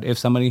 But if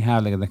somebody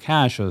have the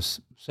cash or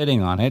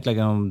sitting on it,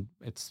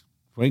 it's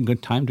very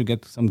good time to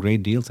get some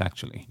great deals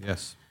actually.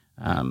 Yes.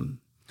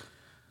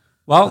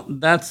 Well,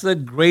 that's a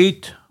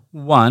great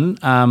one.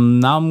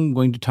 Now I'm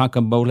going to talk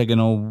about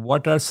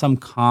what are some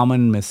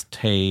common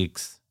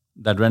mistakes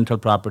that rental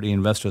property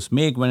investors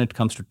make when it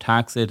comes to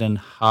tax it, and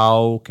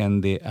how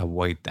can they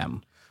avoid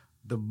them?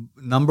 The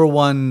number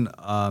one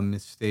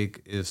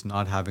mistake is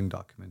not having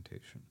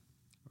documentation,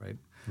 right?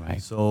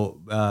 Right.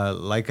 So,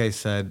 like I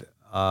said,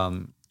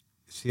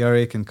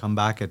 CRA can come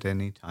back at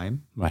any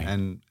time Right.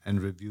 and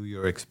review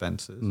your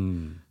expenses.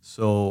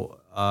 So,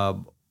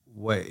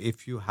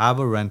 if you have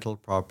a rental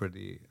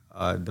property,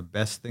 the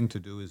best thing to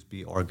do is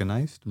be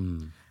organized.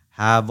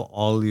 Have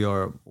all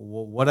your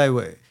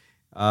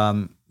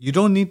you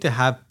don't need to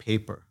have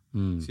paper.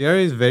 CRA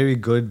is very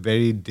good,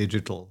 very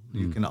digital.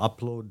 You can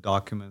upload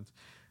documents.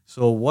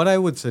 So what I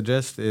would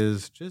suggest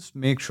is just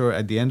make sure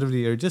at the end of the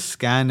year, just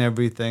scan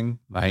everything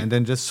Right. and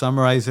then just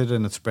summarize it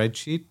in a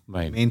spreadsheet.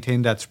 Right.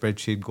 Maintain that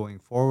spreadsheet going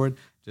forward.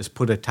 just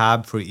put a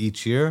tab for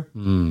each year.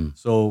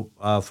 So,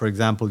 for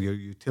example, your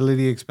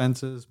utility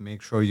expenses,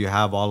 make sure you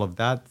have all of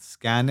that.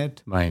 Scan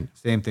it. Right.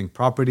 Same thing.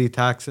 Property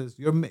taxes,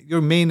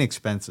 your main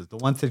expenses, the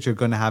ones that you're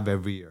going to have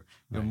every year.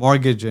 Your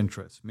mortgage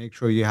interest, make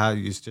sure you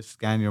just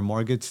scan your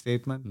mortgage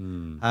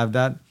statement. Have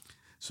that.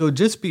 So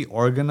just be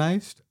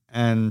organized,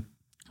 and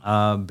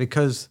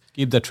because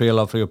Keep the trail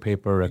of your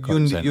paper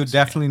records. you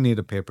definitely need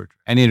a paper trail.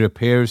 Any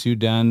repairs you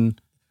done,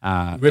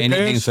 anything,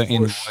 Repairs so for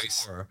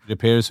invoice, sure.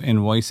 repairs,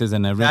 invoices,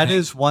 and everything. That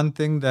is one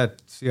thing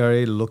that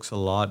CRA looks a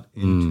lot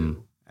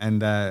into,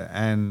 and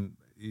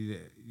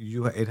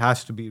it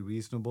has to be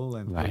reasonable,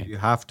 and so Right. you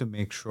have to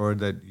make sure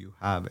that you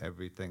have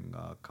everything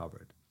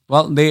covered.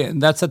 Well,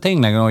 that's the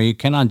thing. Like, you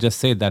cannot just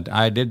say that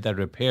I did the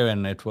repair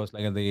and it was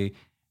like the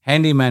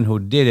handyman who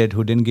did it,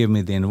 who didn't give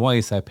me the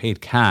invoice. I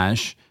paid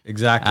cash.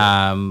 Exactly.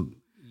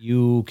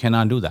 You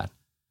cannot do that.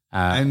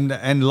 And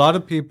a lot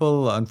of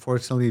people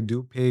unfortunately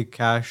do pay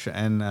cash,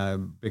 and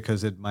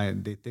because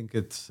they think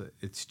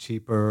it's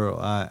cheaper,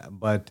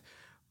 but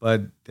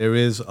there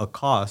is a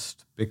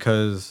cost,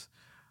 because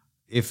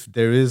if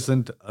there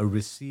isn't a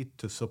receipt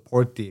to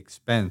support the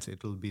expense,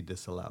 it will be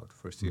disallowed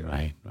for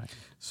CRA. Right.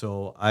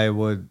 So I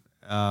would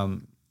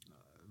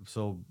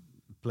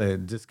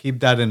just keep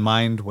that in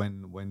mind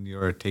when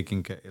you're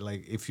taking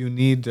like if you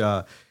need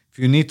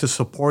to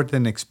support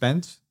an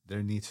expense,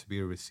 there needs to be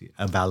a receipt,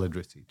 a valid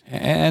receipt.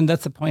 And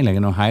that's the point. Like,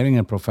 hiring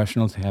a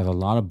professional has a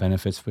lot of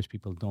benefits which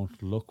people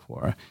don't look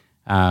for.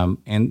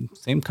 And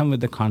same come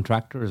with the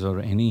contractors or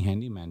any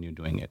handyman you're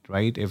doing it,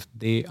 right? If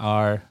they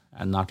are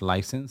not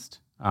licensed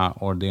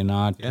or they're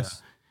not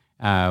Yes.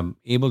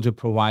 able to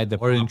provide the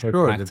Or proper insured,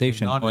 if they're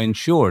taxation not or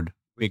insured,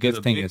 biggest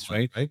a thing big is, one,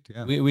 right? right?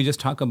 Yeah. We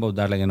just talk about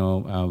that, like,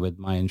 with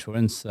my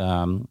insurance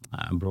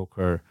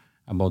broker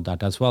about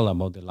that as well,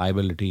 about the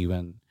liability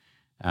when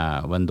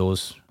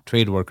those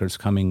trade workers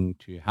coming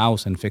to your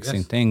house and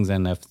fixing Yes. things,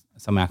 and if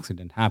some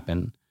accident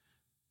happen.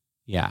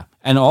 Yeah.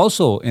 And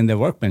also in the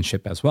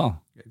workmanship as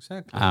well.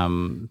 Exactly.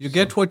 You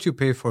get what you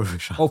pay for,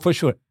 Vishal. Oh, for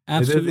sure.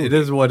 Absolutely. It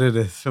is what it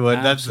is. So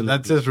that's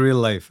Absolutely. just real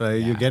life.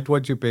 You get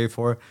what you pay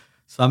for.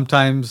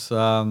 Sometimes,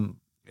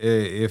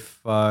 if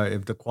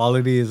the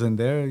quality isn't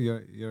there,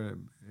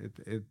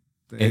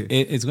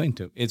 It's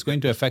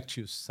going to affect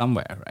you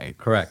somewhere, right?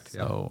 correct.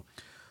 Yeah. So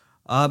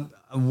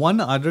One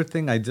other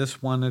thing I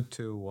just wanted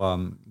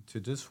to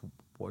just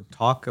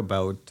talk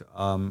about,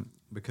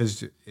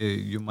 because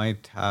you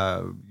might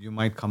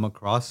come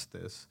across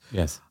this.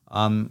 yes.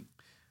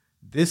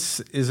 This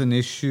is an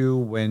issue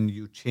when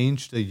you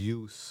change the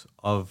use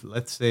of,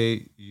 let's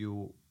say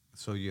you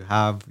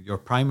have your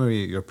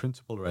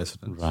principal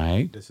residence.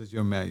 Right. This is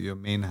your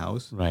main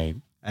house, Right.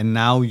 and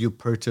now you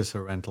purchase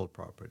a rental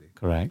property,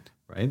 Correct.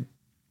 right?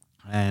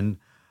 And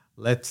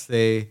let's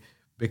say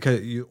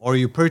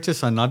you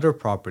purchase another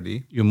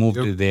property. You move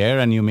to there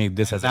and you make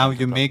this as Now a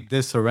you make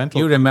this a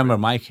rental. You remember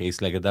my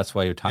case, like that's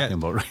why you're talking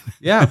about, right?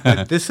 Yeah,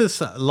 but this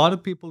is a lot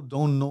of people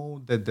don't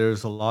know that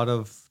there's a lot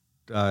of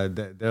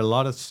there are a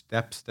lot of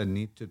steps that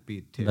need to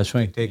be That's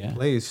right, take yeah.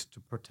 place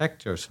to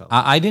protect yourself.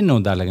 I didn't know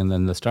that, like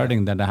in the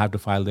starting, that I have to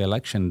file the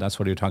election. That's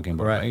what you're talking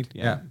about, right?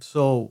 Yeah.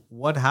 So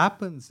what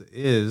happens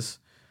is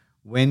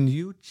when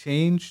you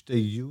change the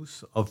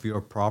use of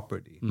your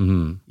property,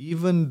 Mm-hmm.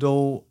 even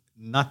though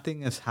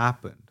nothing has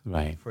happened,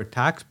 Right. for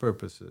tax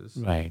purposes,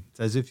 Right. it's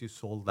as if you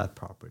sold that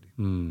property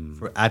Mm.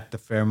 for at the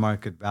fair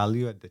market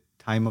value at the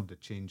time of the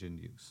change in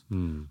use.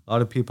 Mm. A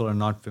lot of people are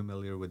not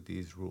familiar with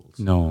these rules.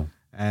 No.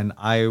 And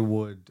I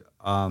would,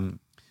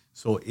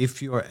 so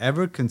if you are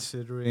ever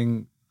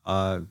considering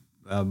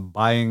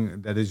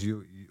buying, that is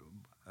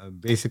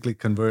basically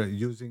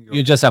using your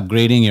You're just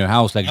upgrading your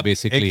house, like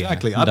basically.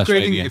 exactly That's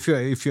right, upgrading.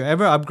 yeah. If you're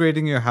ever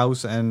upgrading your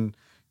house and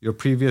your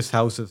previous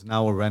house is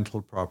now a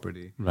rental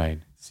property, Right.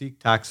 seek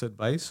tax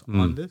advice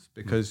on this,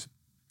 because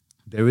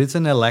there is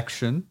an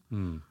election.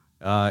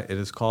 It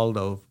is called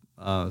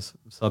a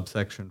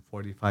subsection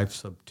 45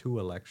 sub 2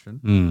 election.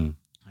 Mm.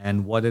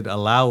 And what it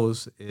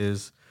allows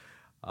is,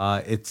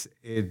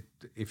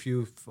 if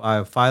you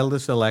file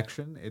this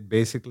election, it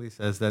basically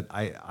says that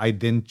I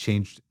didn't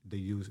change the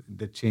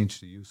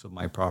use of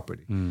my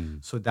property.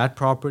 So that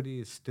property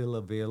is still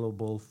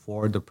available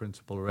for the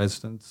principal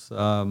residence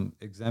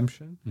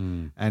exemption,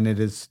 and it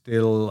is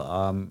still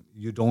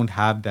you don't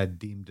have that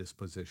deemed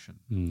disposition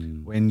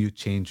when you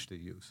change the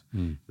use.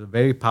 It's a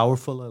very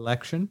powerful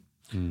election,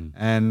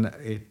 and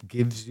it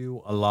gives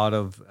you a lot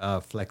of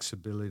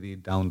flexibility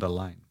down the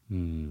line.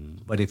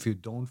 But if you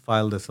don't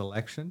file this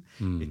election,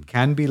 it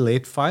can be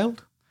late filed,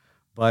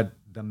 but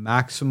the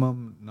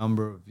maximum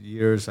number of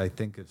years, I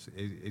think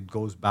it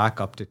goes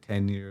back up to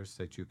 10 years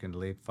that you can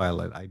late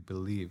file it, I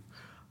believe.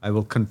 I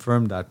will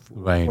confirm that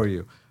Right. for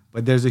you.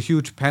 But there's a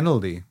huge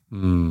penalty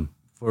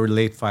for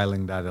late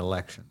filing that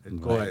election.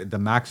 The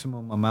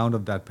maximum amount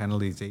of that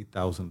penalty is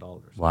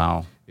 $8,000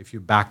 Wow. if you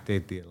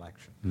backdate the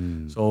election.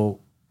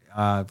 So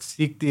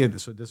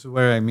so this is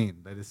where I mean,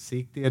 that is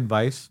seek the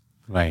advice.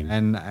 Right.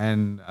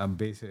 And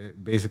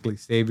basically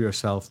save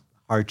yourself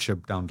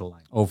hardship down the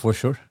line. Oh, for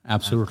sure.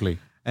 Absolutely.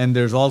 And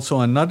there's also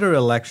another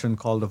election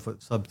called a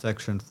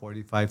subsection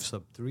 45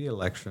 sub 3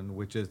 election,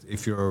 which is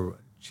if you're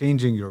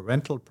changing your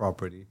rental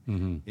property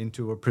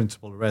into a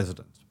principal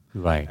residence.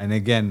 Right. And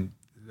again,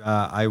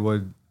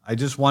 I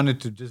just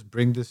wanted to just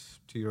bring this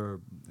to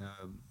your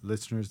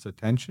listeners'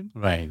 attention.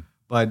 Right.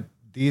 But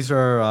these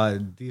are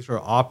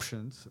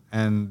options,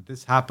 and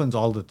this happens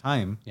all the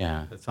time.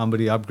 Yeah. That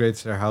somebody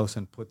upgrades their house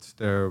and puts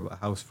their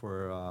house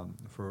for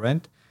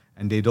rent,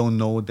 and they don't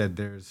know that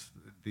there's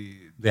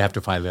They have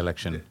to file the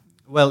election.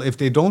 well, if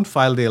they don't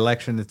file the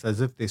election, it's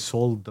as if they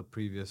sold the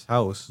previous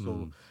house.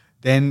 So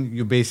then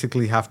you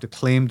basically have to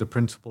claim the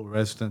principal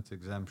residence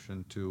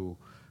exemption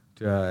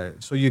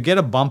so you get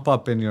a bump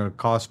up in your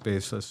cost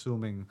base,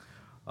 assuming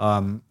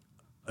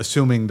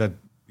that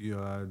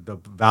the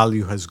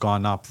value has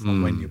gone up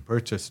from when you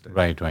purchased it.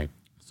 Right. Right.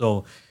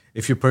 So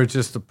if you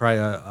purchased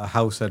a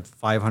house at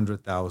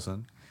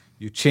 500,000,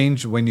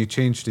 when you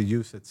change the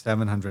use at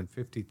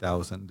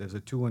 750,000, there's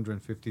a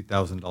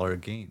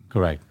 $250,000 gain,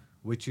 Correct.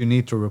 which you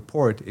need to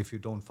report if you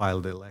don't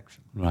file the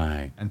election.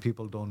 Right. And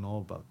people don't know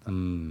about that,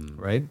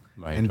 right?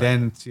 Right, And right.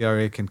 then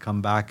CRA can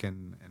come back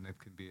and it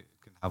can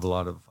have a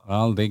lot of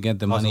Well, they get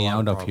the cause a money lot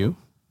out of problem. you.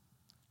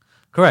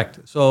 Correct.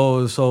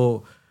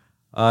 So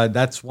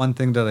that's one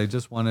thing that I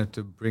just wanted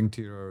to bring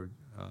to your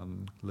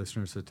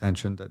listeners'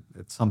 attention, that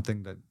it's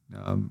something that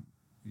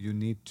you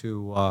need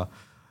to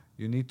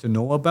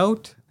know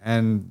about,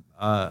 and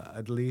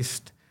at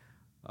least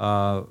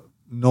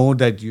know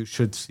that you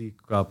should seek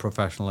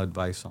professional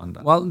advice on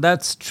that. Well,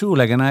 that's true.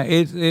 Like, and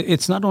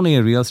it's not only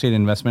a real estate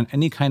investment.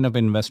 Any kind of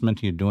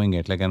investment you're doing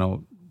it, like,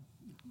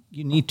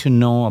 you need to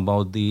know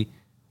about the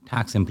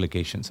tax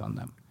implications on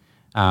them,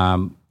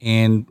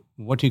 and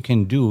what you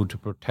can do to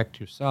protect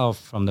yourself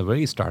from the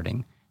very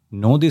starting.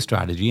 Know the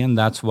strategy, and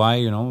that's why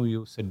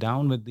you sit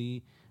down with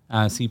the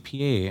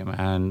CPA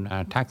and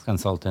tax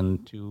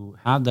consultant to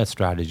have that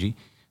strategy.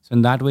 So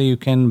in that way, you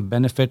can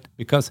benefit,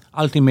 because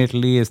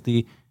ultimately is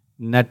the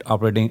net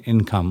operating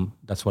income.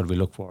 That's what we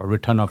look for.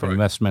 Return of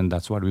investment.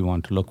 That's what we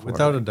want to look for.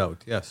 Without a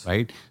doubt, yes.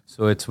 Right.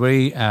 So it's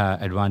very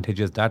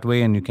advantageous that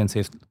way, and you can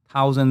save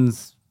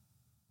thousands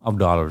of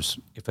dollars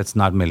if it's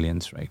not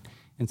millions. Right.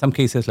 In some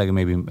cases, like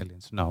maybe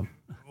millions. No.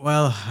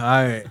 Well,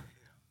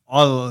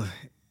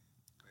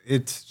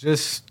 it's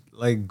just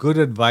like good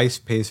advice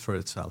pays for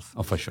itself.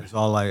 Oh, for sure. Is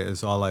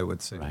all I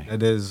would say. Right.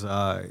 That is,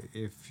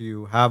 if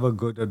you have a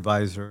good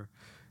advisor,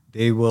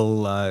 they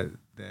will.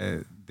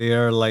 They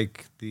are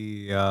like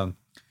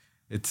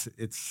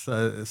it's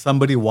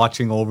somebody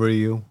watching over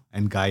you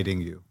and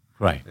guiding you.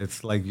 Right.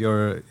 It's like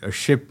you're a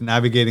ship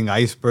navigating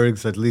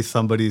icebergs. At least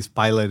somebody's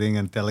piloting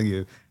and telling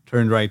you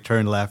turn right,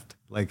 turn left.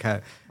 Like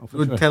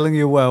telling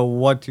you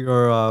what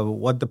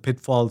the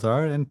pitfalls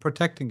are and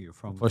protecting you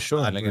from. For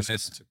sure. Like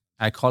adverse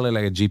I call it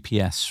like a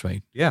GPS,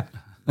 right? Yeah,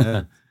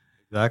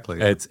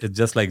 exactly. It's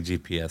just like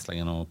GPS,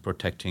 like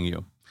protecting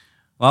you.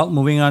 Well,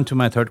 moving on to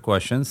my third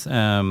questions.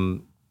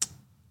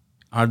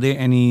 Are there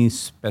any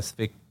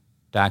specific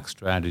tax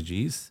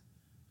strategies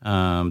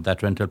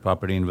that rental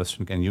property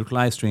investors can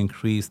utilize to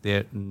increase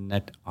their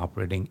net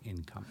operating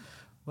income?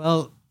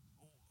 Well,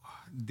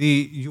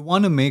 you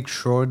want to make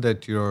sure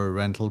that your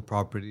rental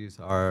properties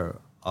are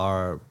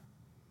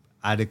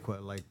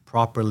adequate, like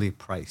properly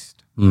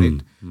priced,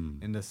 right?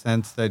 In the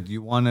sense that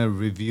you want to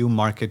review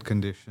market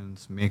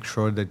conditions, make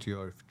sure that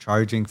you're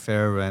charging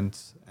fair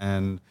rents,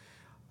 and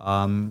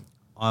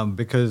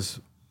because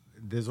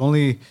there's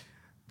only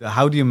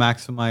how do you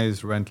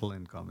maximize rental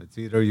income? It's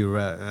either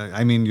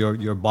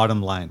your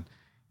bottom line.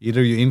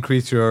 Either you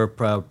increase your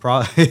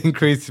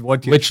increase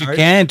what you Which charge, you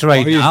can't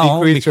right or you now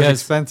decrease your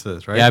because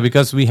expenses, right? Yeah,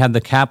 because we had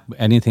the cap.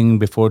 Anything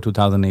before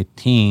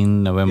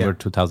 2018, November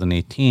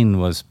 2018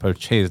 was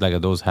purchased.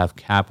 Like those have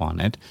cap on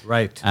it,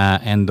 Right.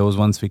 And those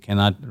ones we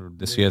cannot.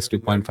 This year's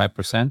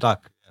 2.5%.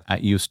 Stuck.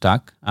 You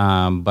stuck.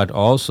 But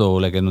also,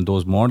 like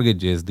those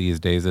mortgages these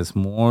days is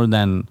more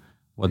than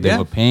what they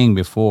were paying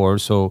before.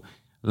 So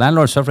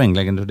landlords suffering.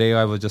 Like, and today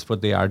I was just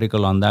put the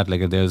article on that.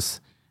 Like,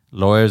 there's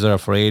lawyers are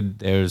afraid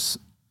there's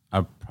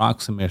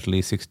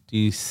approximately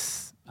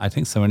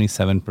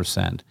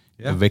 77%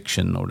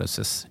 eviction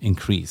notices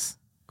increase.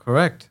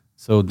 Correct.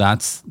 So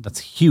that's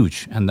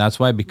huge, and that's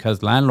why,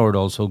 because landlord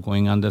also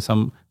going under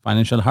some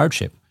financial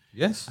hardship.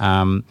 Yes.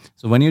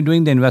 So when you're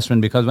doing the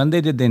investment, because when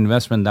they did the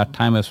investment, that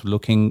time was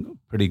looking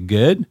pretty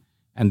good,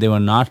 and they were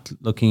not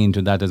looking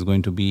into that as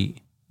going to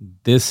be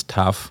this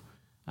tough,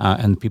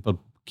 and people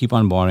keep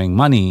on borrowing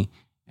money,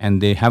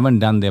 and they haven't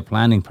done their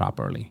planning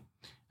properly.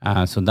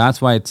 So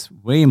that's why it's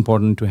very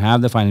important to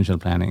have the financial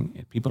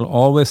planning. People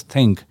always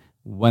think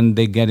when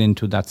they get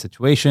into that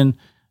situation,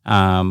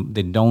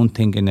 they don't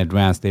think in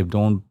advance. They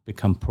don't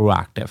become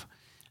proactive.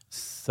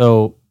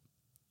 So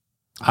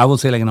I will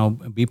say,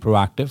 be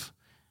proactive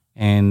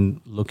and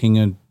looking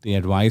at the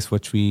advice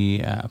which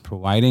we are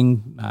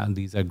providing.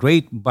 These are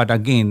great, but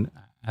again,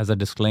 as a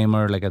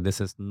disclaimer, this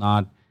is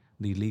not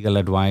the legal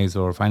advice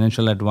or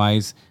financial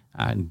advice.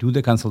 Do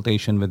the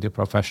consultation with your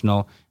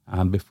professional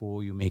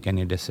before you make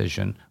any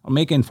decision, or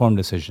make an informed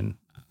decision.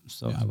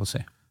 So I will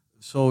say.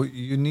 So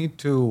you need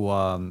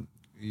to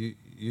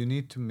you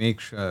need to make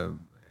sure,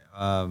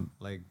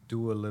 like,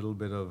 do a little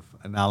bit of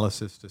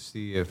analysis to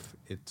see if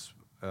it's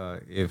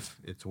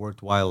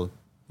worthwhile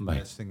Right.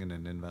 investing in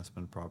an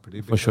investment property.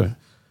 For sure.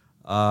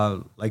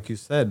 Like you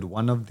said,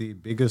 one of the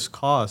biggest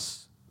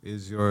costs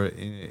is your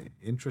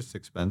interest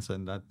expense,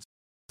 and that's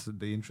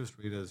the interest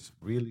rate has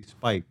really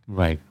spiked,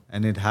 Right.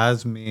 and it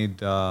has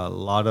made a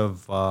lot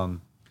of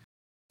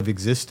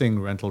existing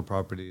rental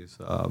properties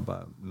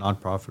but not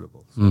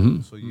profitable.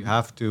 So you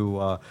have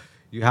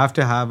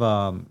to have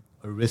a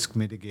risk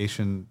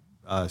mitigation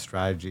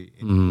strategy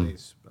in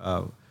place,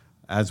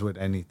 as with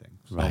anything.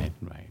 So, Right.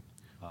 Right.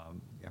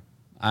 yeah.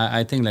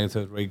 I think like it's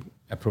a very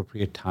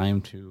appropriate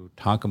time to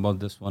talk about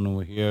this one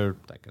over here.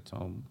 Like it's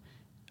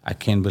I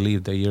can't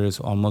believe the year is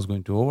almost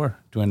going to over.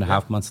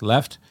 2.5 months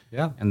left.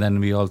 Yeah. And then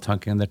we all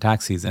talking the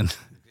tax season.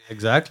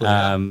 Exactly.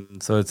 Yeah.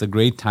 So it's a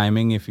great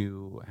timing if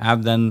you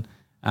have done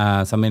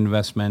some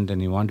investment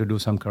and you want to do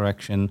some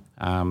correction.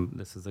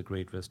 This is a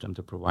great wisdom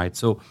to provide.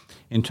 So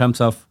in terms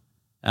of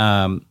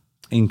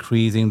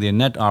increasing the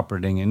net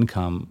operating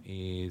income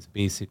is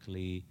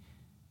basically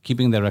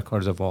keeping the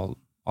records of all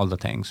the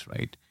things,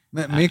 right?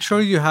 Make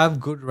sure you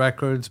have good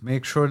records.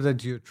 Make sure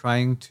that you're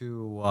trying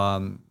to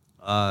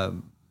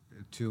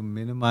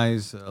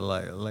minimize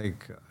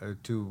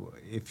to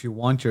if you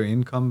want your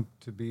income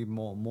to be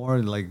more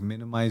like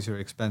minimize your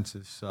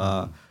expenses.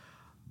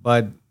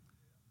 But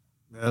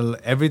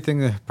everything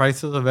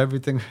prices of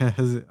everything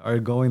are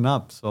going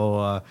up,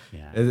 so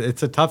Yeah.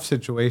 it's a tough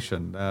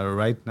situation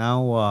right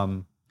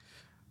now.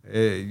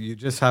 You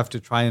just have to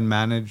try and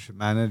manage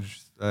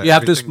You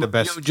have to everything the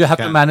best you have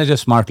to can. manage it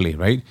smartly,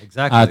 right?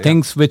 Exactly, yeah.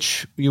 Things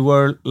which you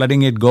were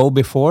letting it go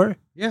before,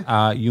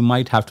 Yeah. you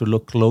might have to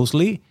look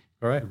closely.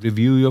 Correct.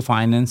 Review your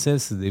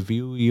finances,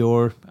 review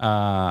your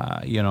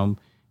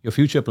your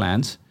future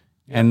plans,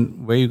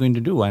 and where you're going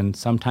to do. And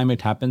sometime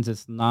it happens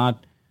it's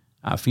not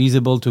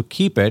feasible to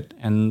keep it,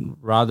 and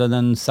rather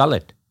than sell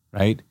it,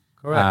 right?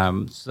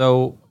 Correct.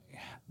 So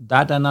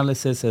that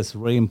analysis is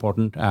very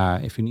important.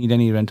 If you need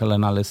any rental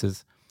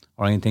analysis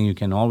or anything, you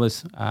can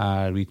always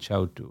reach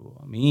out to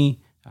me.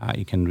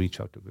 You can reach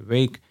out to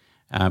Vivek,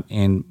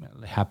 and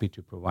happy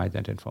to provide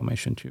that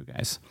information to you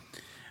guys.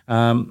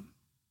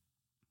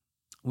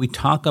 We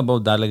talk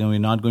about that, like, and we're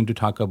not going to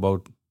talk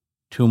about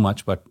too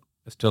much, but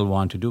still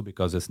want to do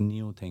because it's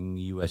new thing,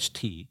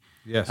 UHT.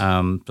 Yes.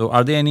 So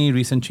are there any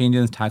recent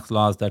changes in tax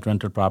laws that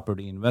rental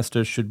property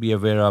investors should be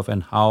aware of,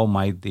 and how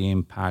might they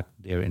impact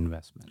their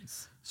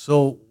investments?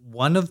 So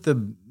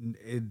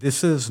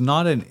this is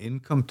not an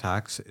income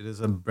tax. It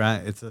is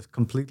it's a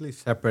completely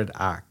separate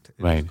act.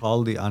 It's Right.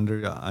 called the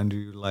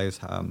underutilized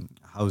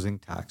housing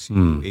tax,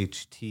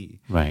 UHT.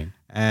 Right.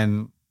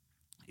 And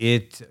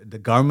the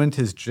government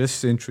has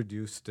just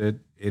introduced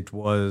it. It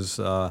was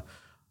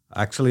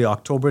actually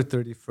October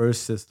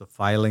 31st is the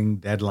filing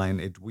deadline.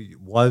 It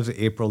was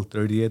April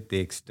 30th. They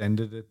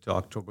extended it to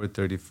October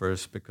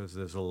 31st because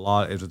there's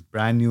it was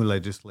brand new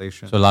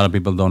legislation. So a lot of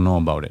people don't know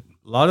about it.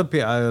 A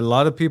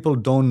lot of people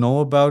don't know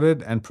about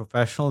it, and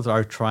professionals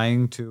are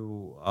trying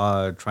to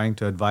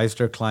advise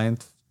their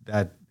clients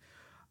that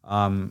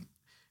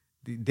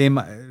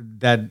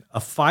that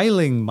a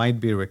filing might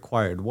be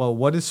required. Well,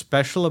 what is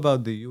special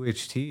about the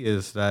UHT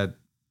is that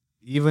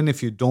even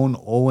if you don't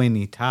owe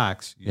any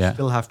tax, you Yeah.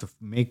 still have to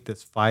make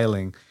this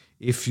filing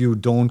if you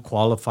don't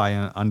qualify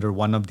under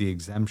one of the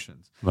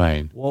exemptions.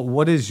 Right. Well,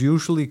 what is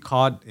usually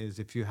caught is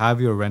if you have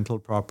your rental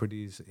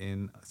properties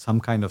in some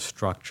kind of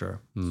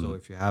structure. So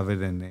if you have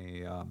it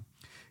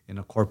in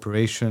a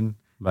corporation,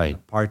 Right. in a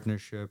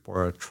partnership,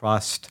 or a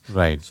trust.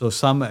 Right. So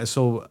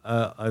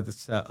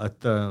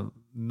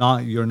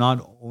you're not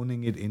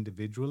owning it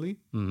individually,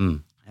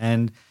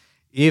 and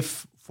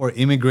if for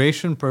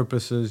immigration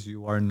purposes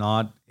you are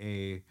not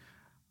a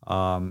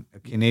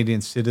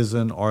Canadian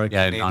citizen or a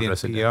Canadian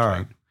non-resident,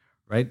 PR,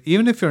 right?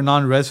 Even if you're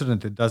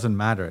non-resident, it doesn't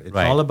matter. It's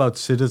Right. all about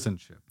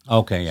citizenship.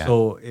 Okay. Yeah.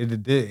 So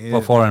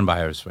for foreign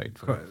buyers, right?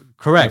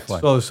 correct.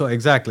 F1. So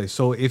exactly.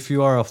 So if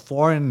you are a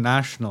foreign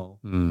national,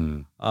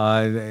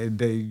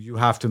 you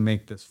have to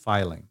make this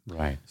filing.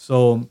 Right.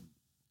 So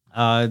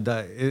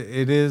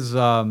it is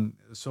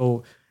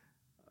so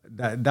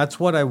that's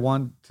what I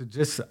want to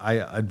just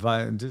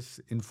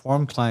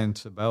inform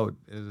clients about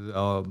is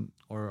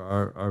or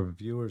our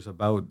viewers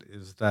about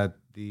is that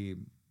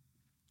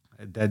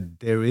that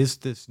there is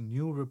this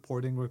new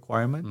reporting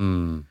requirement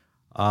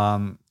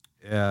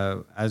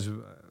as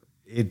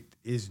it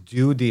is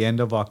due the end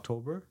of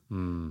October.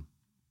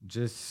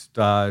 Just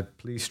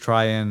please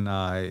try and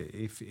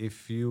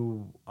if you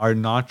are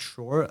not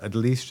sure, at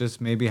least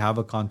just maybe have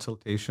a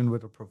consultation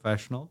with a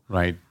professional.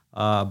 Right.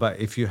 But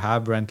if you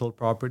have rental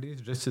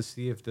properties, just to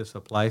see if this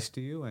applies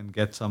to you and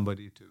get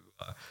somebody to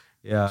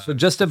So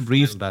just a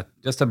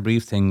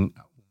brief thing.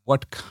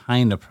 What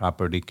kind of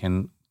property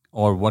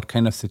or what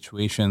kind of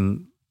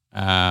situation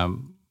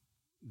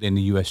in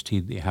the UHT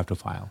they have to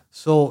file?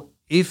 So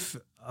if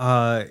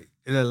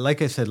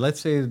like I said, let's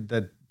say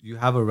that you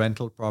have a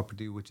rental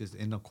property which is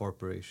in a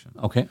corporation.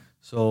 Okay.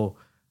 So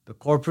the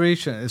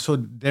corporation, so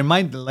there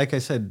might, like I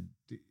said,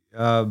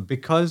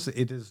 because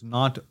it is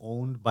not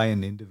owned by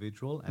an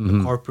individual and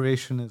the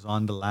corporation is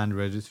on the land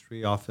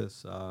registry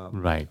office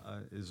Right.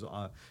 is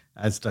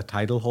as the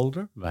title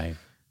holder. Right.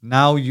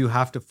 Now you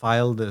have to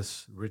file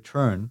this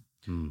return.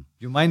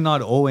 You might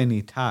not owe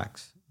any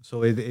tax,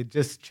 so it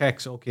just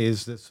checks. Okay,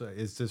 is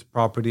this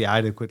property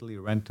adequately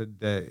rented?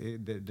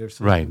 There's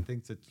certain Right.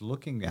 things it's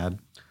looking at.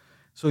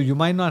 So you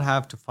might not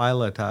have to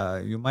file it.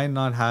 You might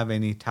not have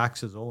any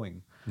taxes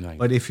owing. Right.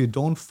 But if you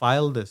don't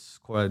file this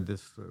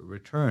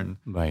return,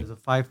 Right. there's a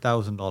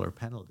 $5,000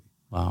 penalty,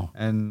 Wow.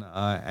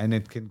 and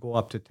it can go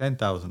up to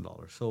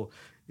 $10,000. So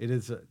it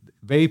is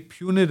very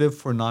punitive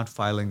for not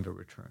filing the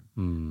return,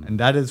 and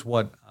that is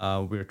what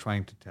we're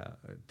trying to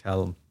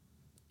tell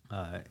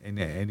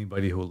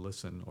anybody who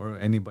listen or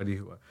anybody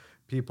who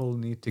people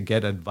need to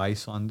get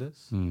advice on this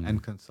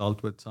and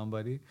consult with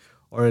somebody,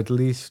 or at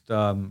least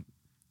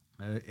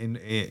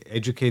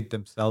educate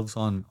themselves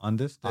on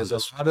this. There's a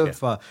lot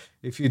of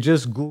if you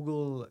just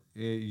Google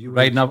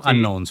Right now, UHT,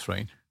 unknowns,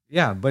 right?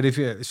 yeah, but if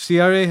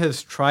CRA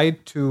has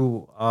tried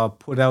to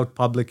put out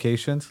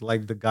publications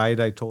like the guide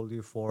I told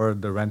you for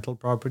the rental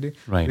property,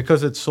 Right.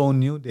 because it's so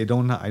new, they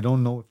don't. I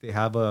don't know if they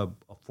have a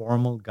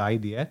formal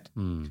guide yet,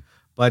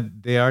 but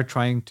they are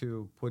trying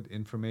to put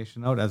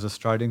information out as a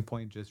starting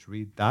point. Just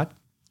read that,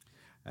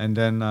 and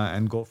then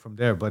and go from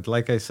there. But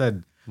like I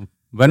said,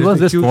 When was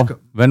there's this a huge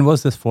form? When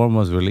was this form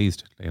was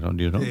released?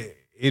 Do you know?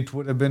 it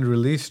would have been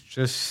released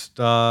just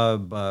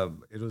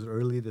it was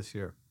early this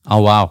year.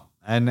 Oh wow.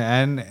 And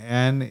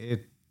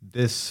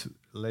this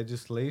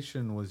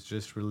legislation was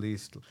just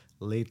released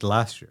late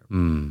last year.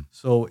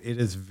 So it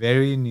is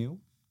very new,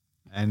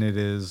 and it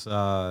is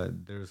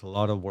there's a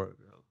lot of work.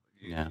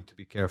 You need to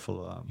be careful.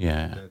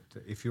 That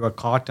if you are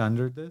caught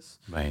under this,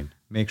 Right.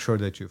 make sure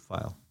that you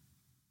file.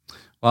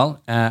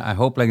 Well, I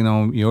hope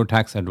your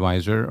tax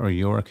advisor or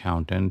your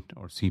accountant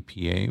or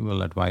CPA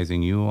will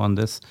advising you on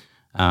this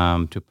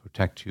to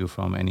protect you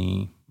from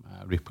any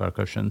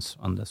repercussions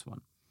on this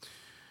one.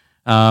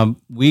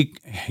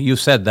 You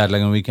said that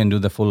we can do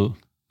the full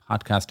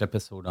podcast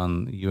episode on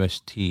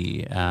UST.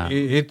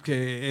 It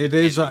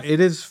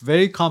is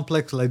very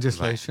complex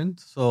legislation.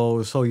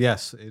 Right. So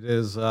yes, it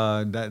is.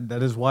 That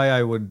is why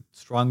I would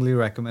strongly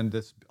recommend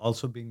this.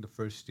 Also, being the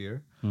first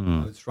year,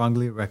 I would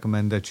strongly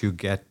recommend that you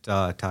get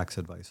tax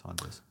advice on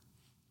this.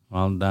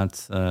 Well,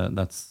 that's.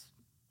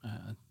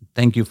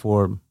 Thank you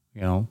for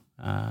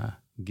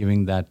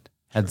giving that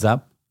heads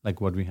up, like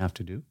what we have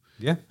to do.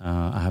 Yeah,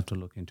 I have to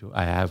look into.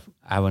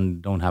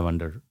 Don't have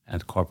under a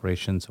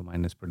corporation, so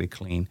mine is pretty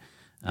clean.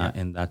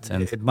 In that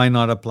sense, it might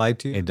not apply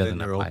to you. It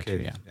doesn't apply okay.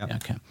 to you. Yeah.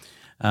 Okay.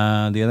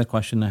 The other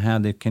question I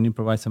had is, can you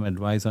provide some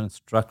advice on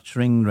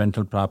structuring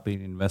rental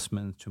property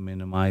investments to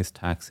minimize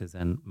taxes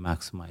and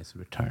maximize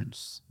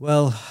returns?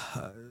 Well,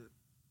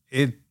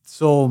 if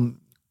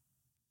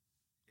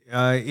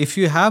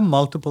you have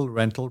multiple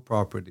rental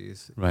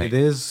properties, right. It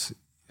is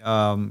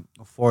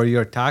for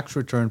your tax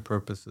return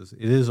purposes.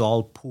 It is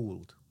all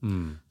pooled.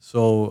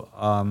 So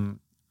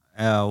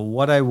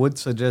what I would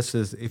suggest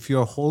is, if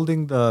you're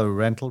holding the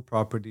rental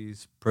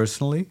properties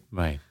personally,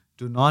 right,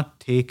 do not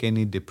take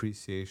any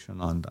depreciation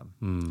on them.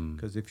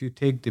 Because if you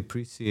take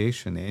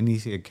depreciation, any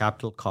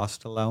capital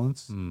cost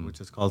allowance,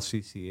 which is called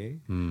CCA,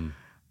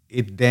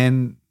 it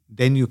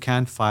then you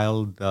can't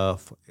file the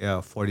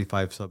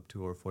 45 sub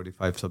 2 or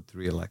 45 sub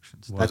 3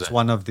 elections. That's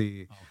one of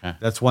the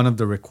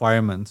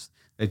requirements,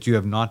 that you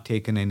have not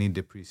taken any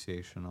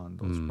depreciation on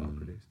those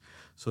properties.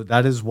 So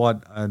that is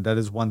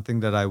one thing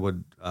that I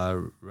would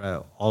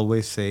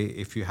always say.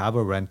 If you have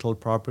a rental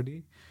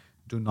property,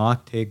 do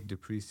not take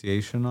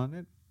depreciation on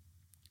it,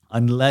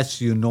 unless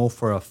you know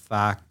for a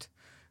fact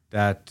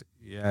that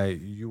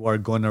you are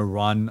going to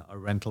run a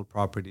rental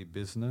property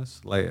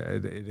business. Like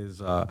it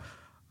is,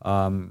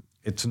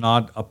 it's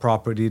not a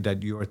property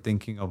that you are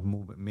thinking of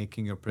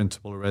making your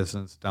principal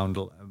residence down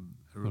the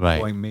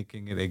right,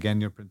 making it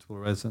again your principal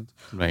residence,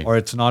 right, or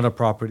it's not a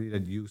property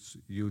that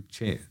you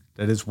change.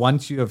 That is,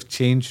 once you have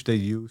changed the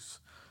use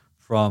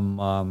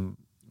from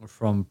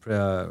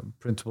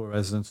principal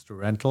residence to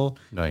rental,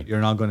 right,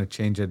 you're not going to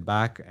change it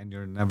back, and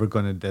you're never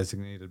going to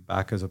designate it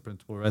back as a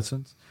principal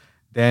residence.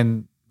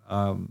 Then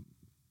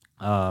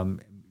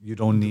you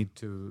don't need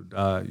to.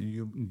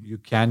 You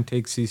can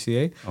take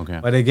CCA. Okay.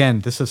 But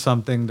again, this is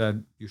something that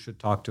you should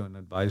talk to an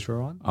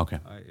advisor on. Okay.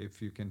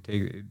 If you can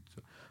take it,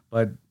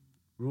 but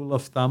rule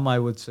of thumb, I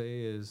would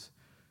say, is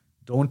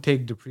don't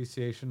take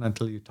depreciation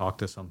until you talk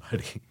to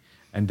somebody,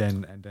 and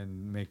then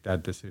make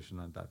that decision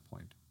at that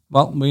point.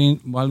 Well,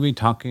 while we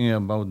talking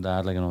about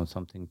that,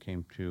 something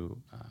came to.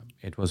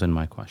 It was in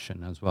my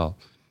question as well.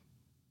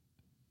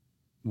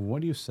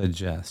 What do you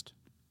suggest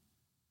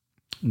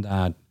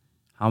that?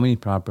 How many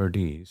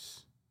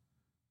properties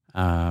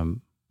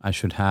I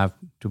should have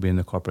to be in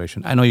the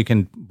corporation? I know you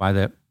can buy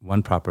the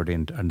one property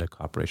under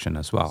corporation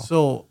as well.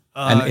 So,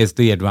 and is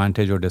the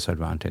advantage or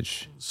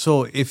disadvantage?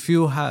 So, if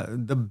you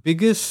have the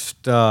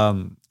biggest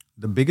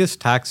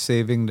tax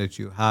saving that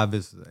you have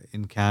is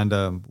in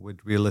Canada with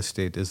real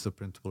estate is the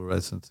principal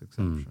residence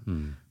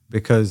exemption,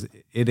 because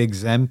it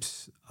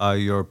exempts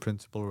your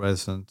principal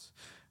residence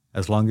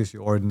as long as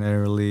you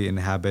ordinarily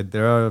inhabit.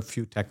 There are a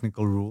few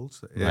technical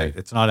rules. Right.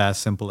 It's not as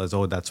simple as,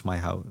 oh, that's my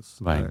house.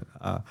 Right.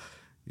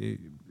 You,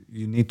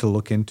 you need to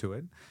look into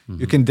it.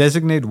 Mm-hmm. You can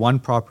designate one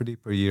property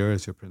per year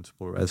as your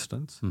principal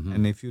residence. Mm-hmm.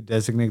 And if you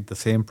designate the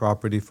same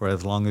property for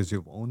as long as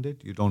you've owned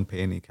it, you don't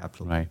pay any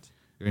capital Right. gains.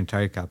 Your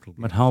entire capital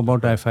gains. But how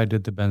about if I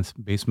did the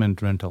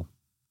basement rental?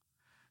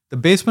 The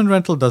basement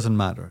rental doesn't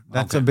matter.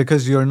 That's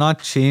because you're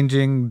not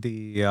changing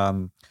the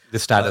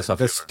status of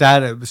the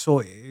status.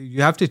 So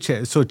you have to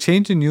change. So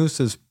change in use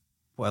is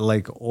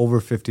like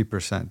over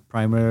 50%,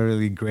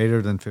 primarily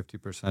greater than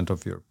 50%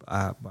 of your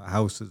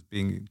house is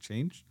being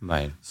changed.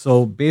 Right.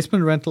 So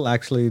basement rental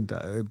actually,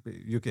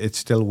 it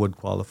still would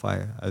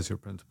qualify as your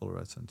principal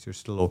residence. You're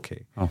still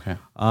okay. Okay.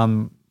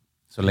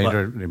 So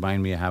later,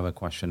 remind me. I have a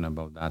question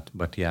about that.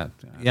 But yeah.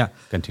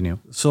 Continue.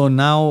 So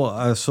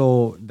now,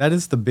 so that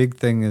is the big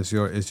thing is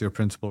your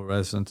principal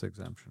residence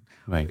exemption.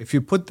 Right. If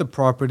you put the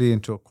property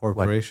into a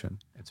corporation,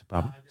 it's a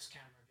problem. This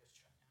camera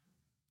just shut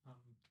down.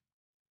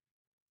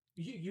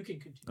 You can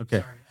continue.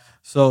 Okay.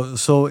 Sorry.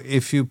 So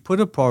if you put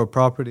a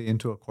property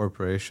into a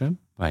corporation,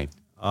 Right.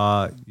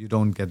 You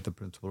don't get the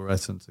principal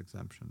residence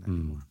exemption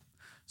anymore.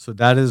 So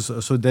that is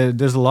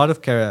there's a lot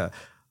of care.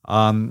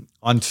 On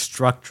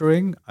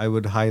structuring, I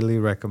would highly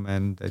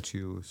recommend that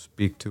you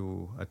speak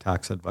to a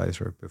tax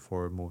advisor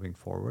before moving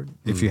forward.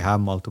 If you have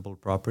multiple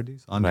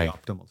properties on the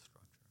optimal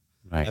structure,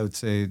 Right. I would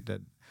say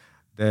that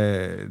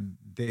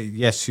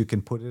yes, you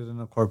can put it in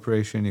a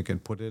corporation, you can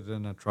put it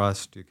in a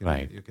trust, you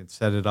can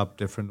set it up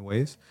different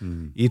ways.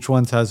 Each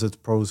one has its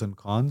pros and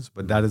cons,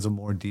 but that is a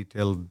more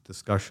detailed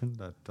discussion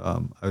that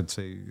I would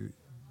say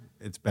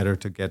it's better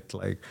to get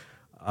like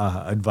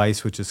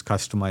advice which is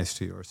customized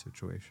to your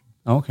situation.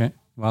 Okay.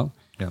 Well,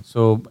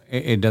 so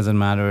it doesn't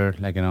matter,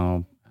 like,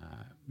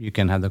 you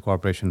can have the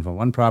corporation for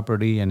one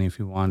property, and if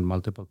you want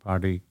multiple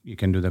property, you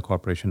can do the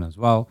corporation as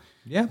well.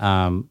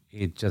 Yeah.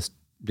 It just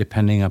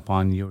depending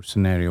upon your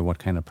scenario, what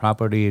kind of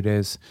property it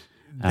is.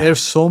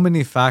 There's so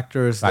many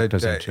factors that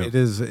into it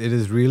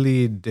is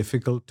really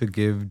difficult to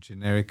give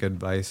generic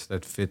advice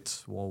that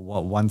fits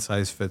one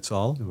size fits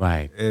all.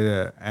 Right.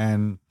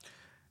 And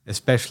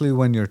especially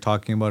when you're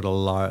talking about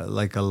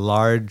a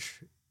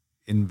large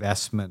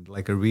investment,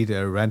 like a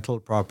rental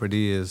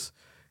property is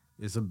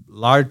a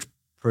large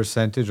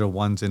percentage of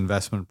one's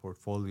investment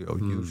portfolio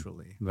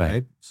usually,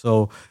 right?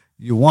 So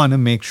you want to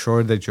make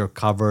sure that you're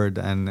covered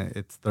and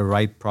it's the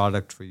right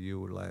product for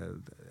you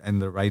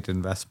and the right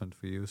investment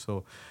for you.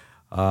 So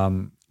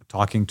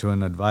talking to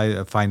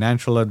a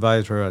financial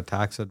advisor, a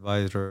tax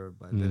advisor,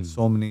 there's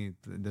so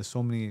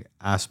many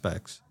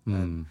aspects.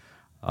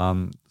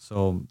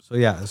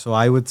 So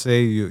I would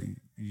say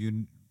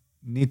you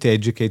need to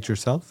educate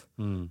yourself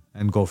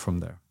and go from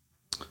there.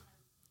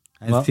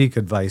 And seek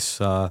advice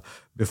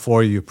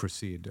before you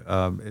proceed.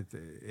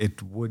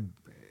 It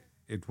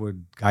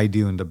would guide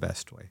you in the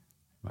best way.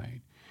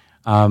 Right.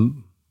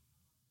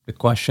 The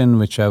question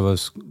which I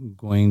was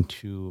going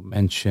to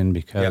mention,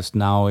 because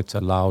now it's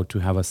allowed to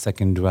have a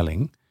second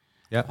dwelling.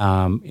 Yeah.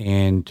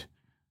 And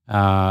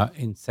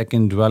in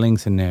second dwelling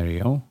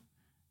scenario,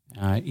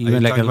 even Are you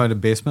like talking about a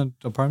basement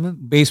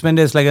apartment? Basement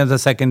is like as a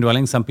second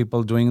dwelling. Some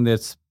people doing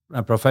this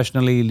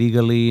professionally,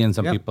 legally, and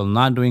some people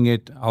not doing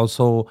it.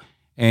 Also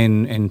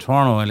in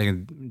Toronto, like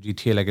in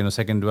GTA, like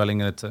second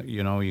dwelling, it's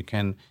you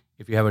can,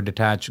 if you have a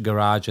detached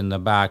garage in the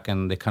back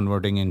and they're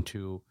converting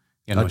into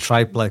a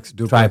triplex,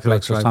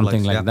 triplex or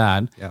something like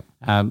that. Yeah.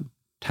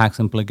 Tax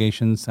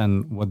implications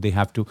and what they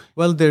have to.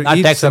 Well, they're not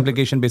each tax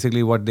implication,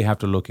 basically what they have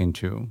to look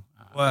into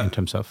in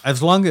terms of.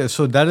 As long as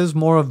that is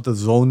more of the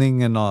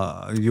zoning and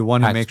you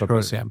want to make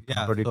purpose, sure.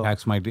 Property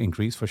tax might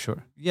increase for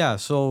sure. Yeah.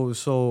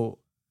 So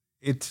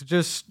it's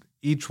just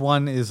each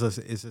one is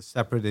a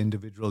separate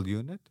individual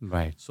unit.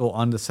 Right. So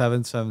on the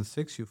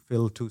 776, you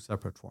fill two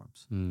separate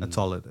forms. That's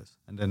all it is,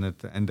 and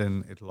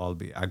then it'll all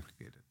be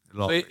aggregated.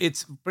 So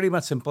it's pretty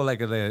much simple, like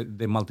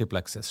the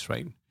multiplexes,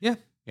 right? Yeah.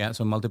 Yeah.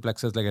 So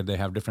multiplexes, like they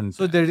have different.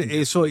 So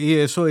so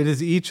it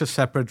is each a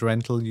separate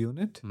rental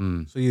unit.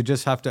 So you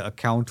just have to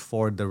account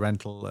for the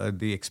rental,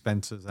 the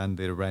expenses and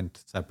the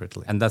rent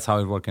separately. And that's how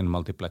it works in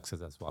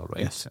multiplexes as well,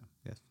 right? Yes. So,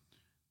 Yes.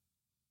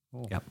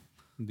 cool. Yeah.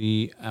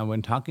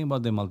 When talking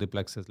about the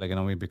multiplexes,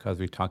 like because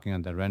we're talking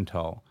on the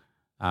rental,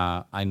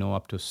 I know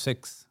up to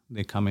 6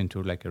 they come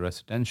into like a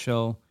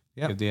residential.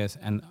 Yeah. If there's,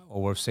 and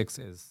over 6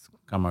 is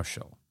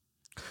commercial.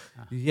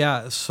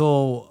 Yeah.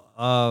 So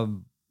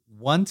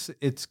once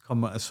it's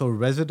so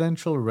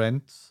residential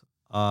rents,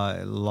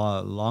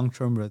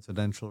 long-term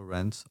residential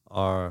rents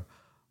are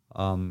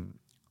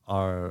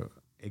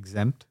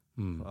exempt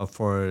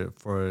for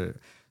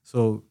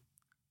so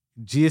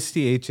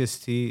GST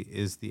HST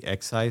is the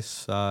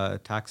excise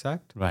tax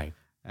act, Right.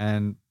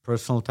 and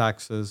personal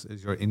taxes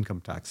is your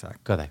income tax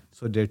act. Correct.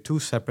 So they're two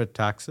separate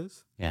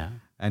taxes. Yeah.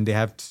 And they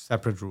have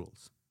separate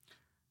rules.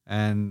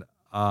 And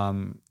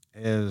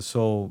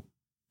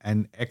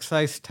and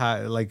excise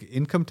tax, like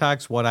income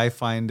tax, what I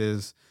find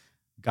is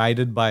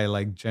guided by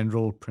like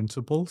general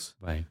principles.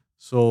 Right.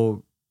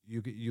 So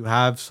you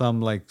have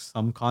some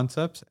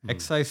concepts.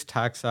 Excise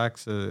tax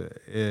act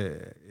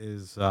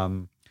is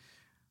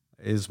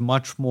is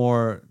much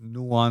more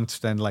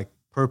nuanced and like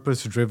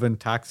purpose-driven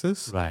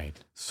taxes. Right.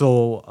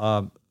 So,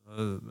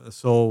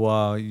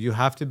 you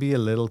have to be a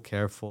little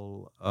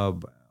careful.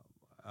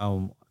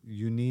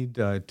 You need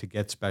to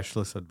get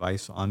specialist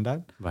advice on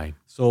that. Right.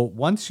 So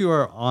once you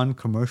are on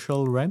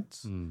commercial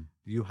rents, Mm.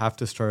 you have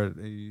to start.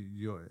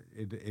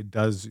 It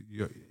does.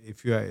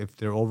 If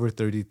they're over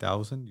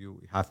 30,000,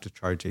 you have to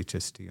charge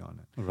HST on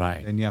it.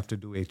 Right. Then you have to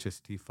do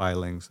HST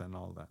filings and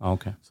all that.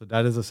 Okay. So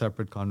that is a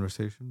separate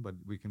conversation, but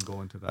we can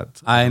go into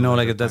that. I at a know, later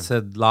like time. that's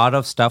a lot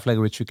of stuff like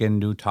which you can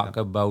do talk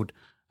about.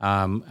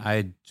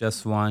 I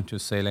just want to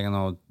say,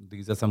 like,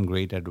 these are some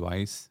great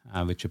advice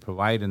which you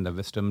provide in the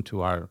wisdom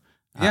to our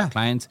Yeah.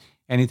 clients.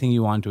 Anything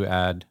you want to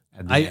add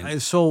at the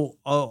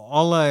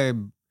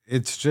end?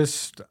 It's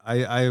just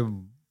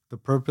the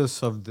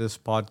purpose of this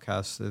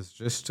podcast is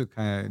just to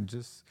kind of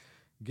just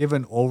give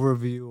an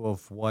overview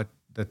of what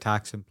the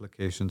tax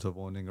implications of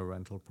owning a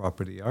rental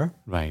property are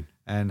Right.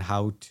 and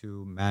how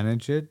to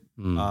manage it.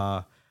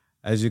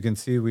 As you can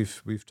see,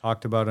 we've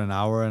talked about an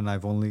hour, and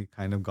I've only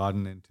kind of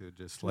gotten into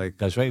just like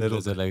That's right. little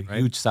It's a bit, like right?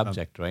 huge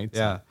subject, right?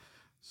 Yeah.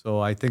 So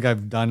I think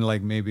I've done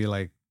like maybe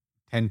like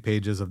 10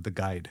 pages of the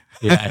guide.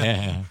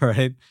 Yeah.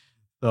 Right.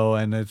 So,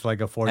 and it's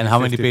like a 40, And how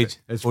many 50 page?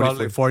 It's 40,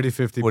 probably 40,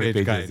 50 40 page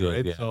pages, guide, yeah,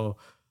 right?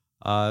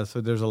 yeah.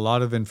 So there's a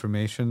lot of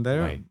information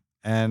there. Right.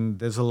 And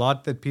there's a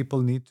lot that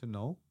people need to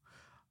know.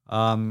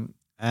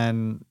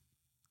 And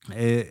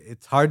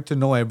it's hard to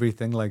know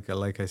everything, like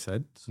I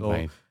said. So,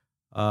 Right.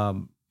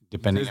 um,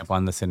 Depending there's-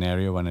 upon the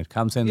scenario when it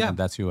comes in, Yeah.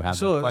 that's you have that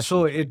so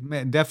question.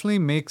 it definitely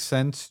makes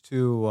sense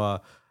to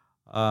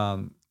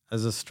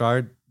as a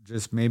start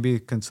just maybe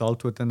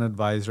consult with an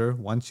advisor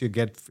once you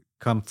get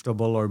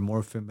comfortable or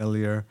more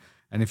familiar,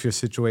 and if your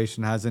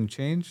situation hasn't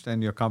changed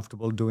and you're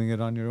comfortable doing it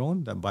on your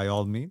own, then by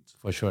all means.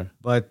 For sure.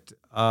 But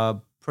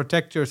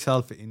protect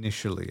yourself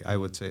initially. I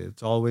would say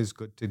it's always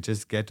good to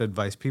just get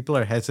advice. People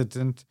are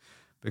hesitant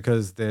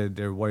because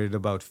they're worried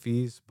about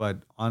fees, but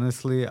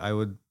honestly, I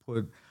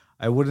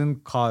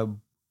wouldn't call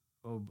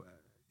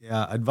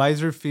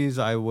advisor fees.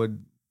 I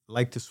would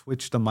like to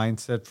switch the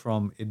mindset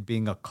from it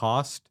being a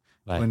cost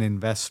to Right. an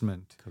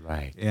investment,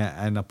 Right.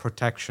 and a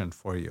protection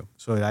for you.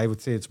 So I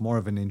would say it's more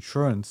of an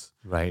insurance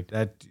Right.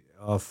 that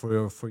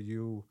for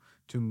you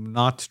to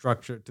not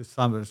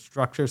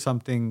structure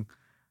something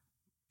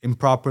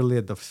improperly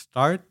at the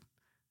start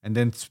and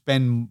then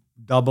spend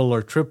double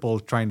or triple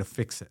trying to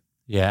fix it.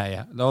 Yeah,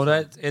 yeah. No,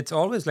 that it's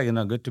always like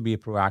good to be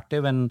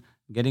proactive and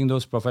getting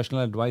those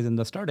professional advice in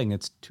the starting.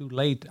 It's too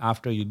late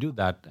after you do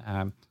that.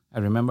 I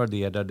remember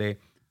the other day,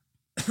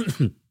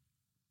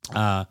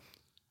 uh,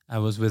 I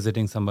was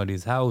visiting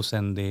somebody's house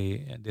and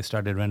they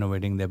started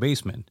renovating their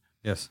basement,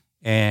 Yes.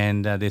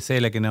 and they say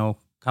like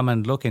come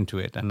and look into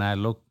it. And I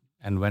looked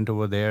and went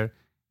over there.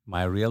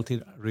 My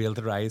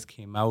realtor eyes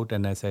came out,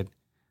 and I said,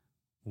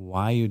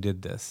 "Why you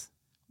did this?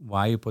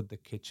 Why you put the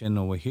kitchen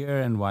over here,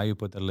 and why you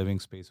put the living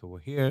space over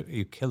here?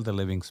 You killed the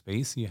living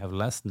space. You have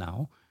less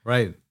now."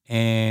 Right.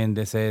 And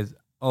they says,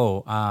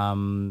 "Oh,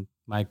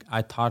 Mike,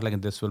 I thought like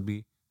this will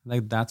be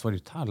like that's what you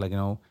thought. Like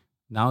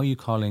now you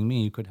calling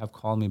me. You could have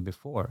called me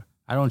before.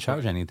 I don't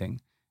charge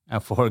anything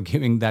for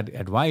giving that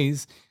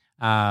advice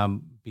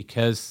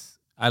because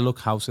I look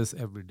houses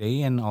every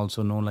day and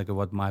also know like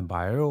what my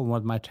buyer or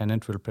what my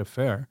tenant will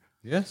prefer.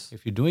 Yes.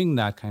 If you're doing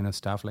that kind of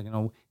stuff, like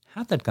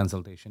have that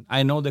consultation.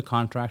 I know the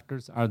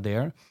contractors are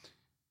there,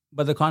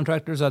 but the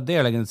contractors are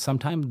there. Like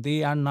sometimes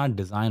they are not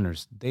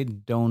designers. They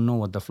don't know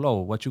what the flow.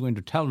 What you're going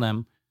to tell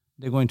them,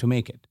 they're going to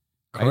make it.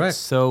 Right? Correct.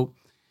 So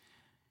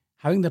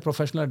having the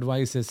professional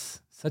advice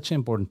is such an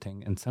important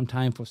thing. And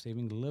sometimes for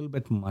saving a little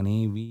bit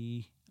money,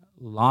 we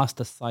lost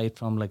the sight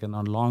from like in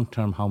a long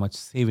term how much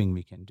saving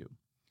we can do.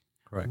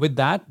 Correct. With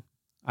that,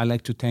 I'd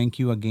like to thank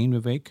you again,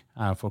 Vivek,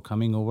 for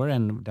coming over.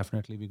 And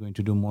definitely we're going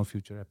to do more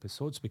future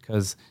episodes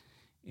because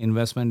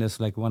investment is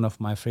like one of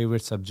my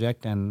favorite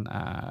subject, and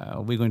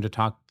we're going to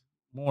talk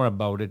more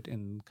about it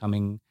in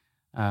coming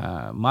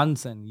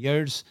months and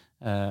years,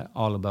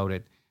 all about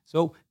it.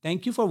 So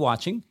thank you for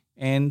watching,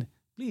 and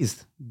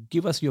please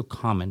give us your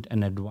comment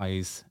and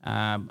advice.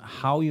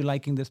 How you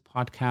liking this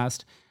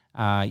podcast?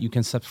 You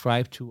can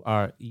subscribe to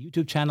our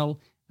YouTube channel,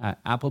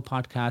 Apple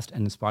Podcast,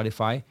 and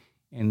Spotify,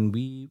 and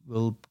we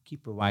will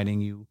keep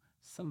providing you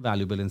some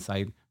valuable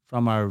insight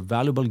from our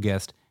valuable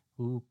guest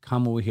who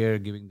come over here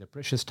giving their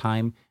precious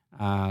time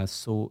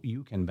so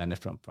you can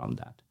benefit from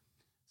that.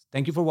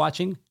 Thank you for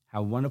watching.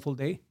 Have a wonderful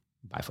day.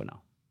 Bye for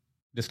now.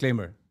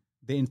 Disclaimer: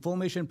 the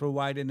information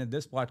provided in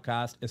this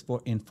podcast is for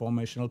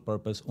informational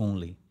purpose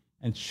only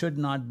and should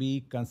not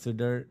be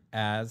considered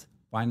as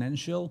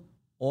financial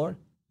or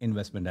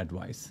investment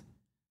advice.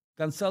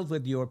 Consult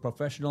with your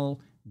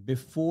professional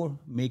before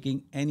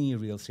making any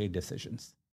real estate decisions.